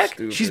so back?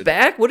 stupid. She's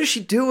back? What is she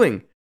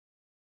doing?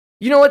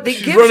 You know what?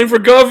 She's running for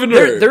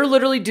governor. They're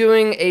literally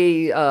doing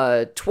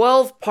a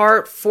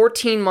 12-part,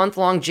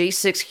 14-month-long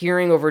J6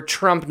 hearing over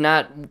Trump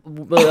not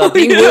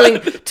being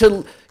willing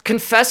to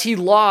confess he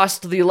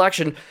lost the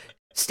election.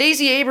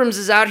 Stacey Abrams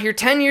is out here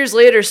 10 years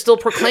later still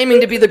proclaiming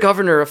to be the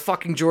governor of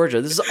fucking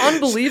Georgia. This is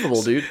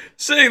unbelievable, dude.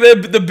 Saying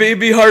that the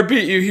baby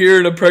heartbeat you hear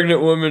in a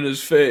pregnant woman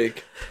is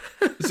fake.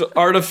 It's an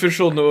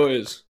artificial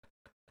noise.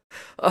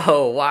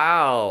 Oh,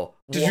 wow.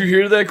 Did you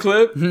hear that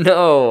clip?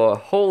 No.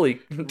 Holy...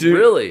 Dude,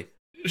 really?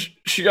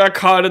 She got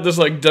caught at this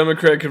like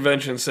Democrat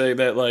convention saying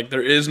that like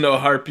there is no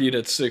heartbeat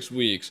at 6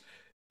 weeks.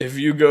 If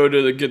you go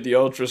to get the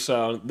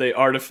ultrasound,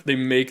 they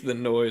make the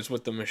noise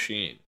with the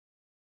machine.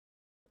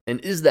 And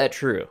is that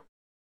true?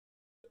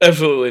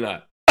 Absolutely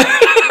not.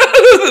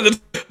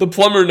 The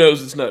plumber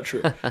knows it's not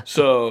true.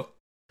 So,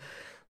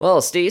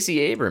 well, Stacey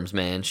Abrams,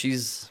 man,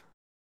 she's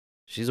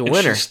a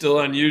winner. She's still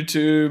on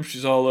YouTube.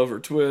 She's all over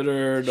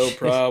Twitter. No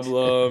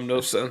problem.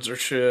 No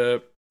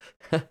censorship.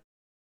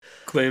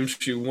 Claims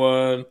she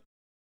won.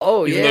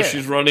 Oh, even though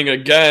she's running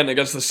again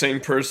against the same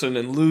person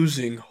and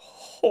losing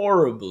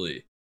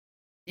horribly.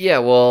 Yeah,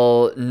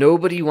 well,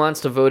 nobody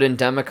wants to vote in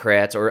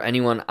Democrats or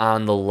anyone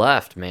on the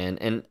left, man.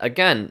 And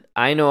again,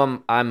 I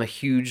know I'm a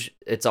huge,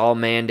 it's all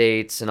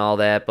mandates and all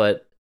that,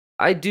 but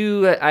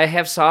I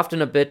have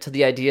softened a bit to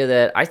the idea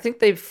that I think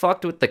they've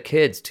fucked with the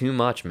kids too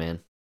much,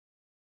 man.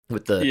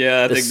 With the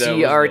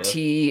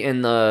CRT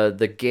and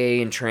the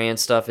gay and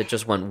trans stuff, it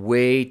just went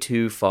way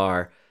too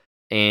far.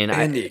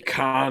 And the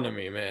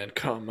economy, man,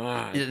 come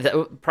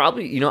on.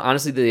 Probably,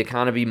 honestly, the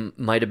economy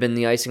might have been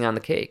the icing on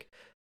the cake.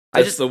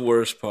 That's the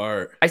worst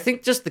part. I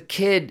think just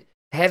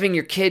having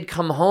your kid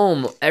come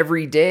home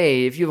every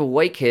day, if you have a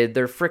white kid,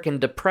 they're freaking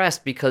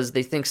depressed because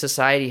they think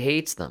society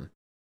hates them.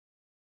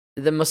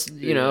 They must,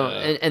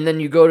 and then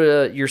you go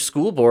to your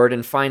school board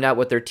and find out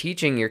what they're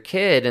teaching your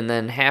kid, and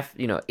then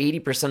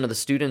 80% of the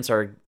students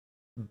are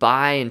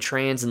bi and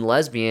trans and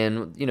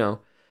lesbian,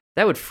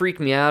 that would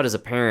freak me out as a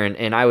parent,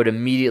 and I would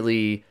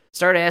immediately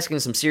start asking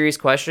some serious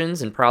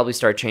questions and probably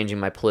start changing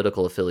my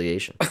political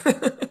affiliation.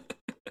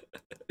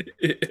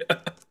 Yeah.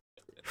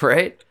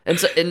 Right?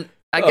 And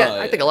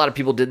I think a lot of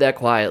people did that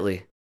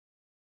quietly.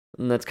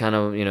 And that's kind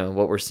of,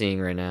 what we're seeing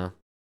right now.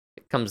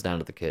 It comes down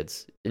to the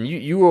kids. And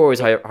you were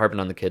always harping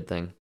on the kid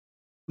thing.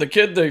 The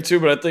kid thing too,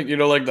 but I think,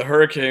 like the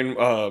hurricane,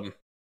 I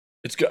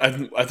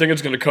think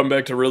it's going to come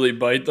back to really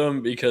bite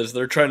them because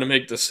they're trying to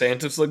make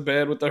DeSantis look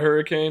bad with the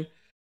hurricane.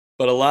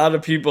 But a lot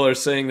of people are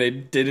saying they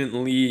didn't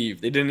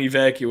leave. They didn't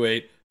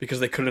evacuate because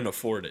they couldn't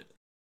afford it.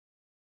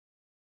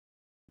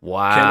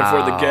 Wow. Can't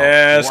afford the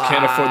gas,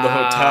 can't afford the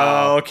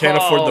hotel, can't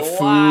afford the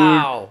food.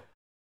 Wow.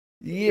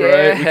 Yeah.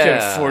 Right? We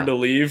can't afford to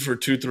leave for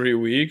 2-3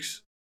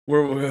 weeks.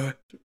 I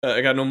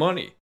got no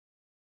money.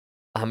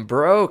 I'm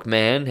broke,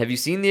 man. Have you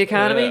seen the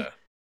economy? Yeah.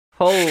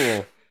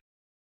 Oh.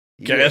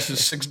 Gas is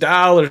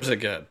 $6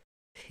 again.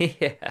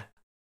 Yeah.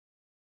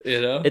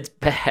 It's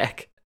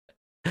back.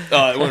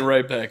 Oh, it went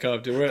right back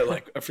up, dude. We're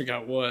at I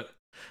forgot what.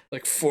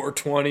 Like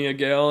 $4.20 a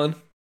gallon.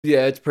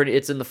 Yeah,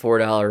 it's in the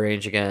 $4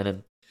 range again,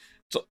 and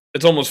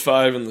it's almost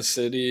 $5 in the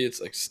city. It's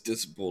like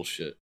this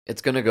bullshit.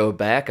 It's gonna go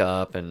back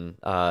up, and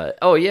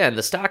and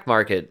the stock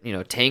market,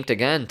 tanked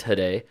again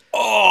today.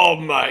 Oh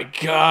my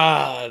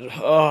god!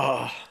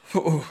 Oh,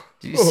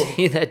 do you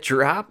see that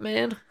drop,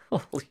 man?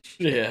 Holy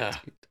shit! Yeah.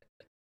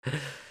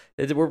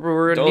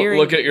 We're Don't nearing...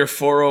 look at your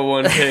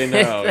 401k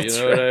now. You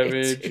know right. what I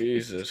mean?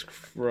 Jesus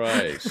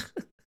Christ.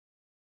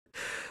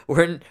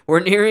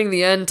 We're nearing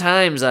the end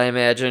times, I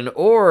imagine,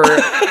 or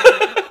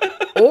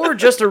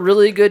just a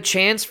really good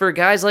chance for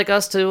guys like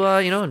us to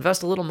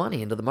invest a little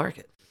money into the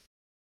market.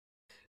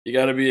 You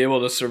got to be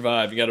able to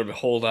survive. You got to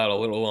hold out a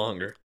little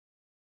longer.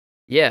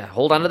 Yeah,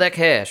 hold on to that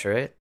cash,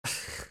 right?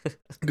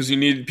 Because you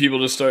need people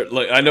to start,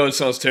 I know it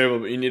sounds terrible,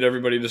 but you need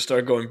everybody to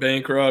start going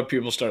bankrupt.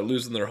 People start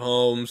losing their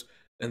homes,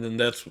 and then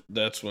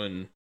that's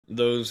when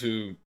those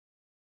who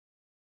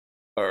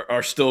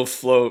are still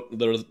afloat,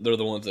 they're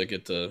the ones that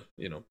get to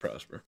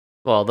prosper.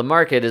 Well, the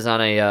market is on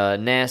a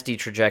nasty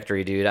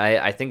trajectory, dude.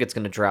 I think it's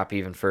going to drop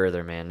even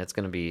further, man. It's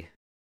going to be...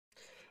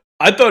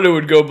 I thought it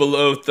would go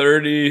below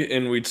 30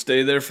 and we'd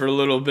stay there for a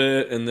little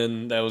bit, and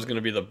then that was going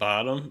to be the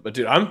bottom. But,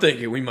 dude, I'm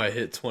thinking we might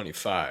hit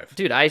 25.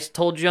 Dude, I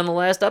told you on the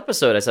last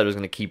episode I said it was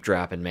going to keep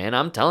dropping, man.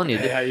 I'm telling you.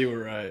 Yeah, you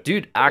were right.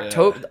 Dude,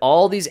 October,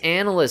 all these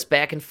analysts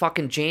back in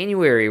fucking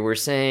January were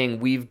saying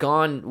we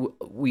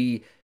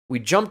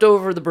jumped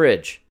over the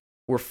bridge.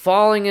 We're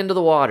falling into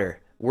the water.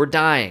 We're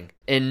dying.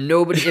 And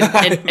nobody,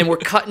 and we're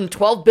cutting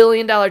 $12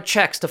 billion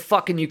checks to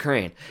fucking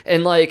Ukraine.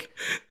 And I'm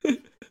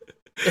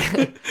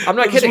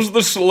not kidding. This was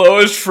the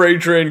slowest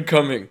freight train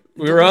coming.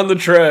 We were on the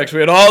tracks. We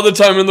had all the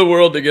time in the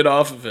world to get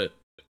off of it.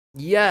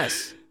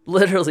 Yes,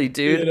 literally,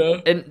 dude.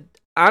 And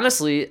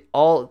honestly,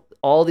 all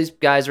these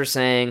guys were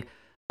saying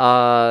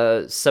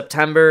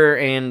September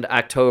and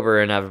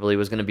October inevitably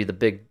was going to be the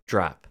big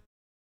drop.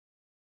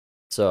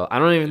 So I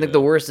don't even think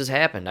the worst has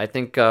happened. I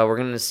think we're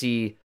going to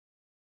see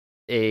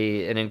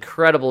an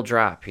incredible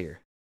drop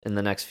here in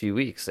the next few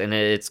weeks, and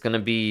it's going to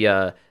be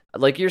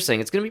like you're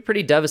saying, it's going to be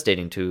pretty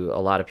devastating to a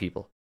lot of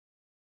people.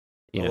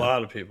 A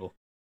lot of people.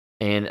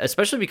 And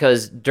especially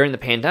because during the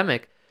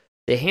pandemic,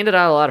 they handed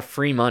out a lot of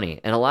free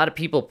money, and a lot of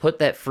people put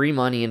that free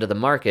money into the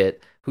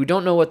market who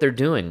don't know what they're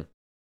doing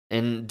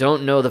and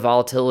don't know the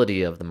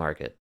volatility of the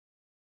market,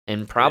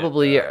 and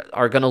probably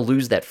are going to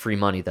lose that free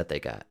money that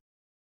they got.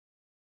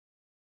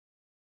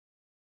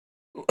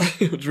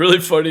 What's really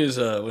funny is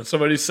when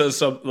somebody says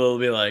something, they'll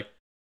be like,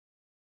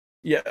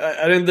 yeah,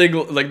 I didn't think,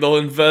 they'll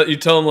invest, you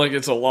tell them,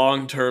 it's a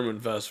long-term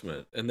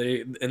investment, and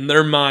they, in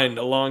their mind,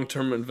 a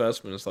long-term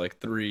investment is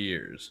 3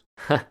 years.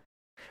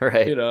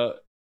 Right.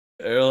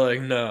 They're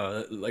like,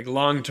 no,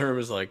 long-term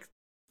is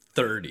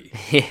 30.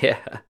 Yeah.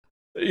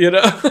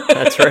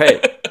 That's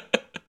right.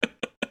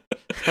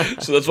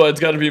 So that's why it's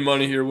got to be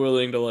money you're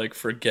willing to,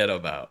 forget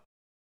about.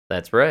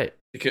 That's right.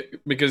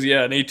 Because,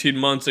 in 18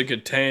 months it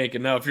could tank,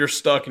 and now if you're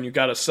stuck and you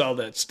got to sell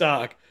that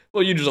stock,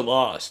 well, you just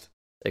lost.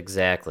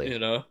 Exactly.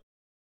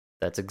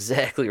 That's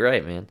exactly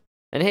right, man.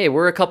 And hey,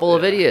 we're a couple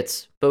of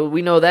idiots, but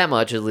we know that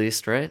much at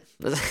least, right?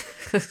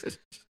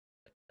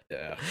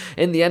 Yeah.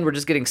 In the end, we're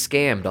just getting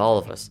scammed, all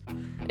of us.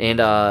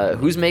 And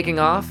who's making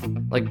off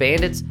like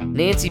bandits?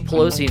 Nancy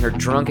Pelosi and her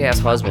drunk-ass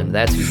husband.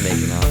 That's who's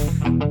making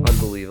off.